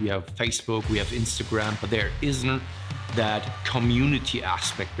YouTube, we have Facebook, we have Instagram, but there isn't that community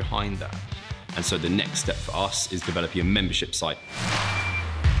aspect behind that. And so the next step for us is developing a membership site.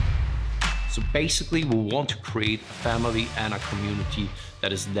 So basically, we want to create a family and a community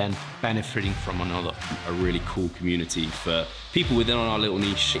that is then benefiting from another. A really cool community for people within our little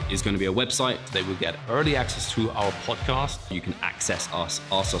niche is going to be a website. They will get early access to our podcast. You can access us,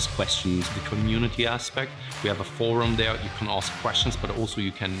 ask us questions. The community aspect, we have a forum there. You can ask questions, but also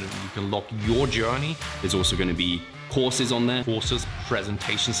you can log your journey. There's also going to be courses on there. Courses,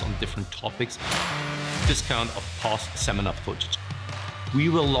 presentations on different topics. Discount of past seminar footage. We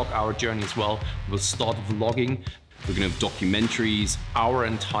will log our journey as well. We'll start vlogging. We're going to have documentaries. Our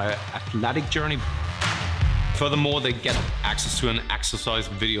entire athletic journey. Furthermore, they get access to an exercise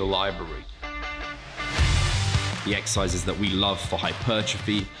video library. The exercises that we love for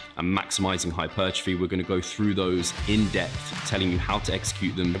hypertrophy and maximizing hypertrophy, we're going to go through those in depth, telling you how to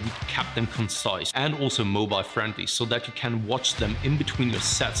execute them. We kept them concise and also mobile friendly so that you can watch them in between your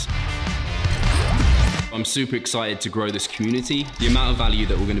sets. I'm super excited to grow this community. The amount of value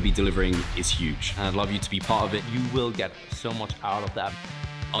that we're going to be delivering is huge, and I'd love you to be part of it. You will get so much out of that.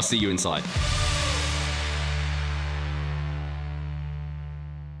 I'll see you inside.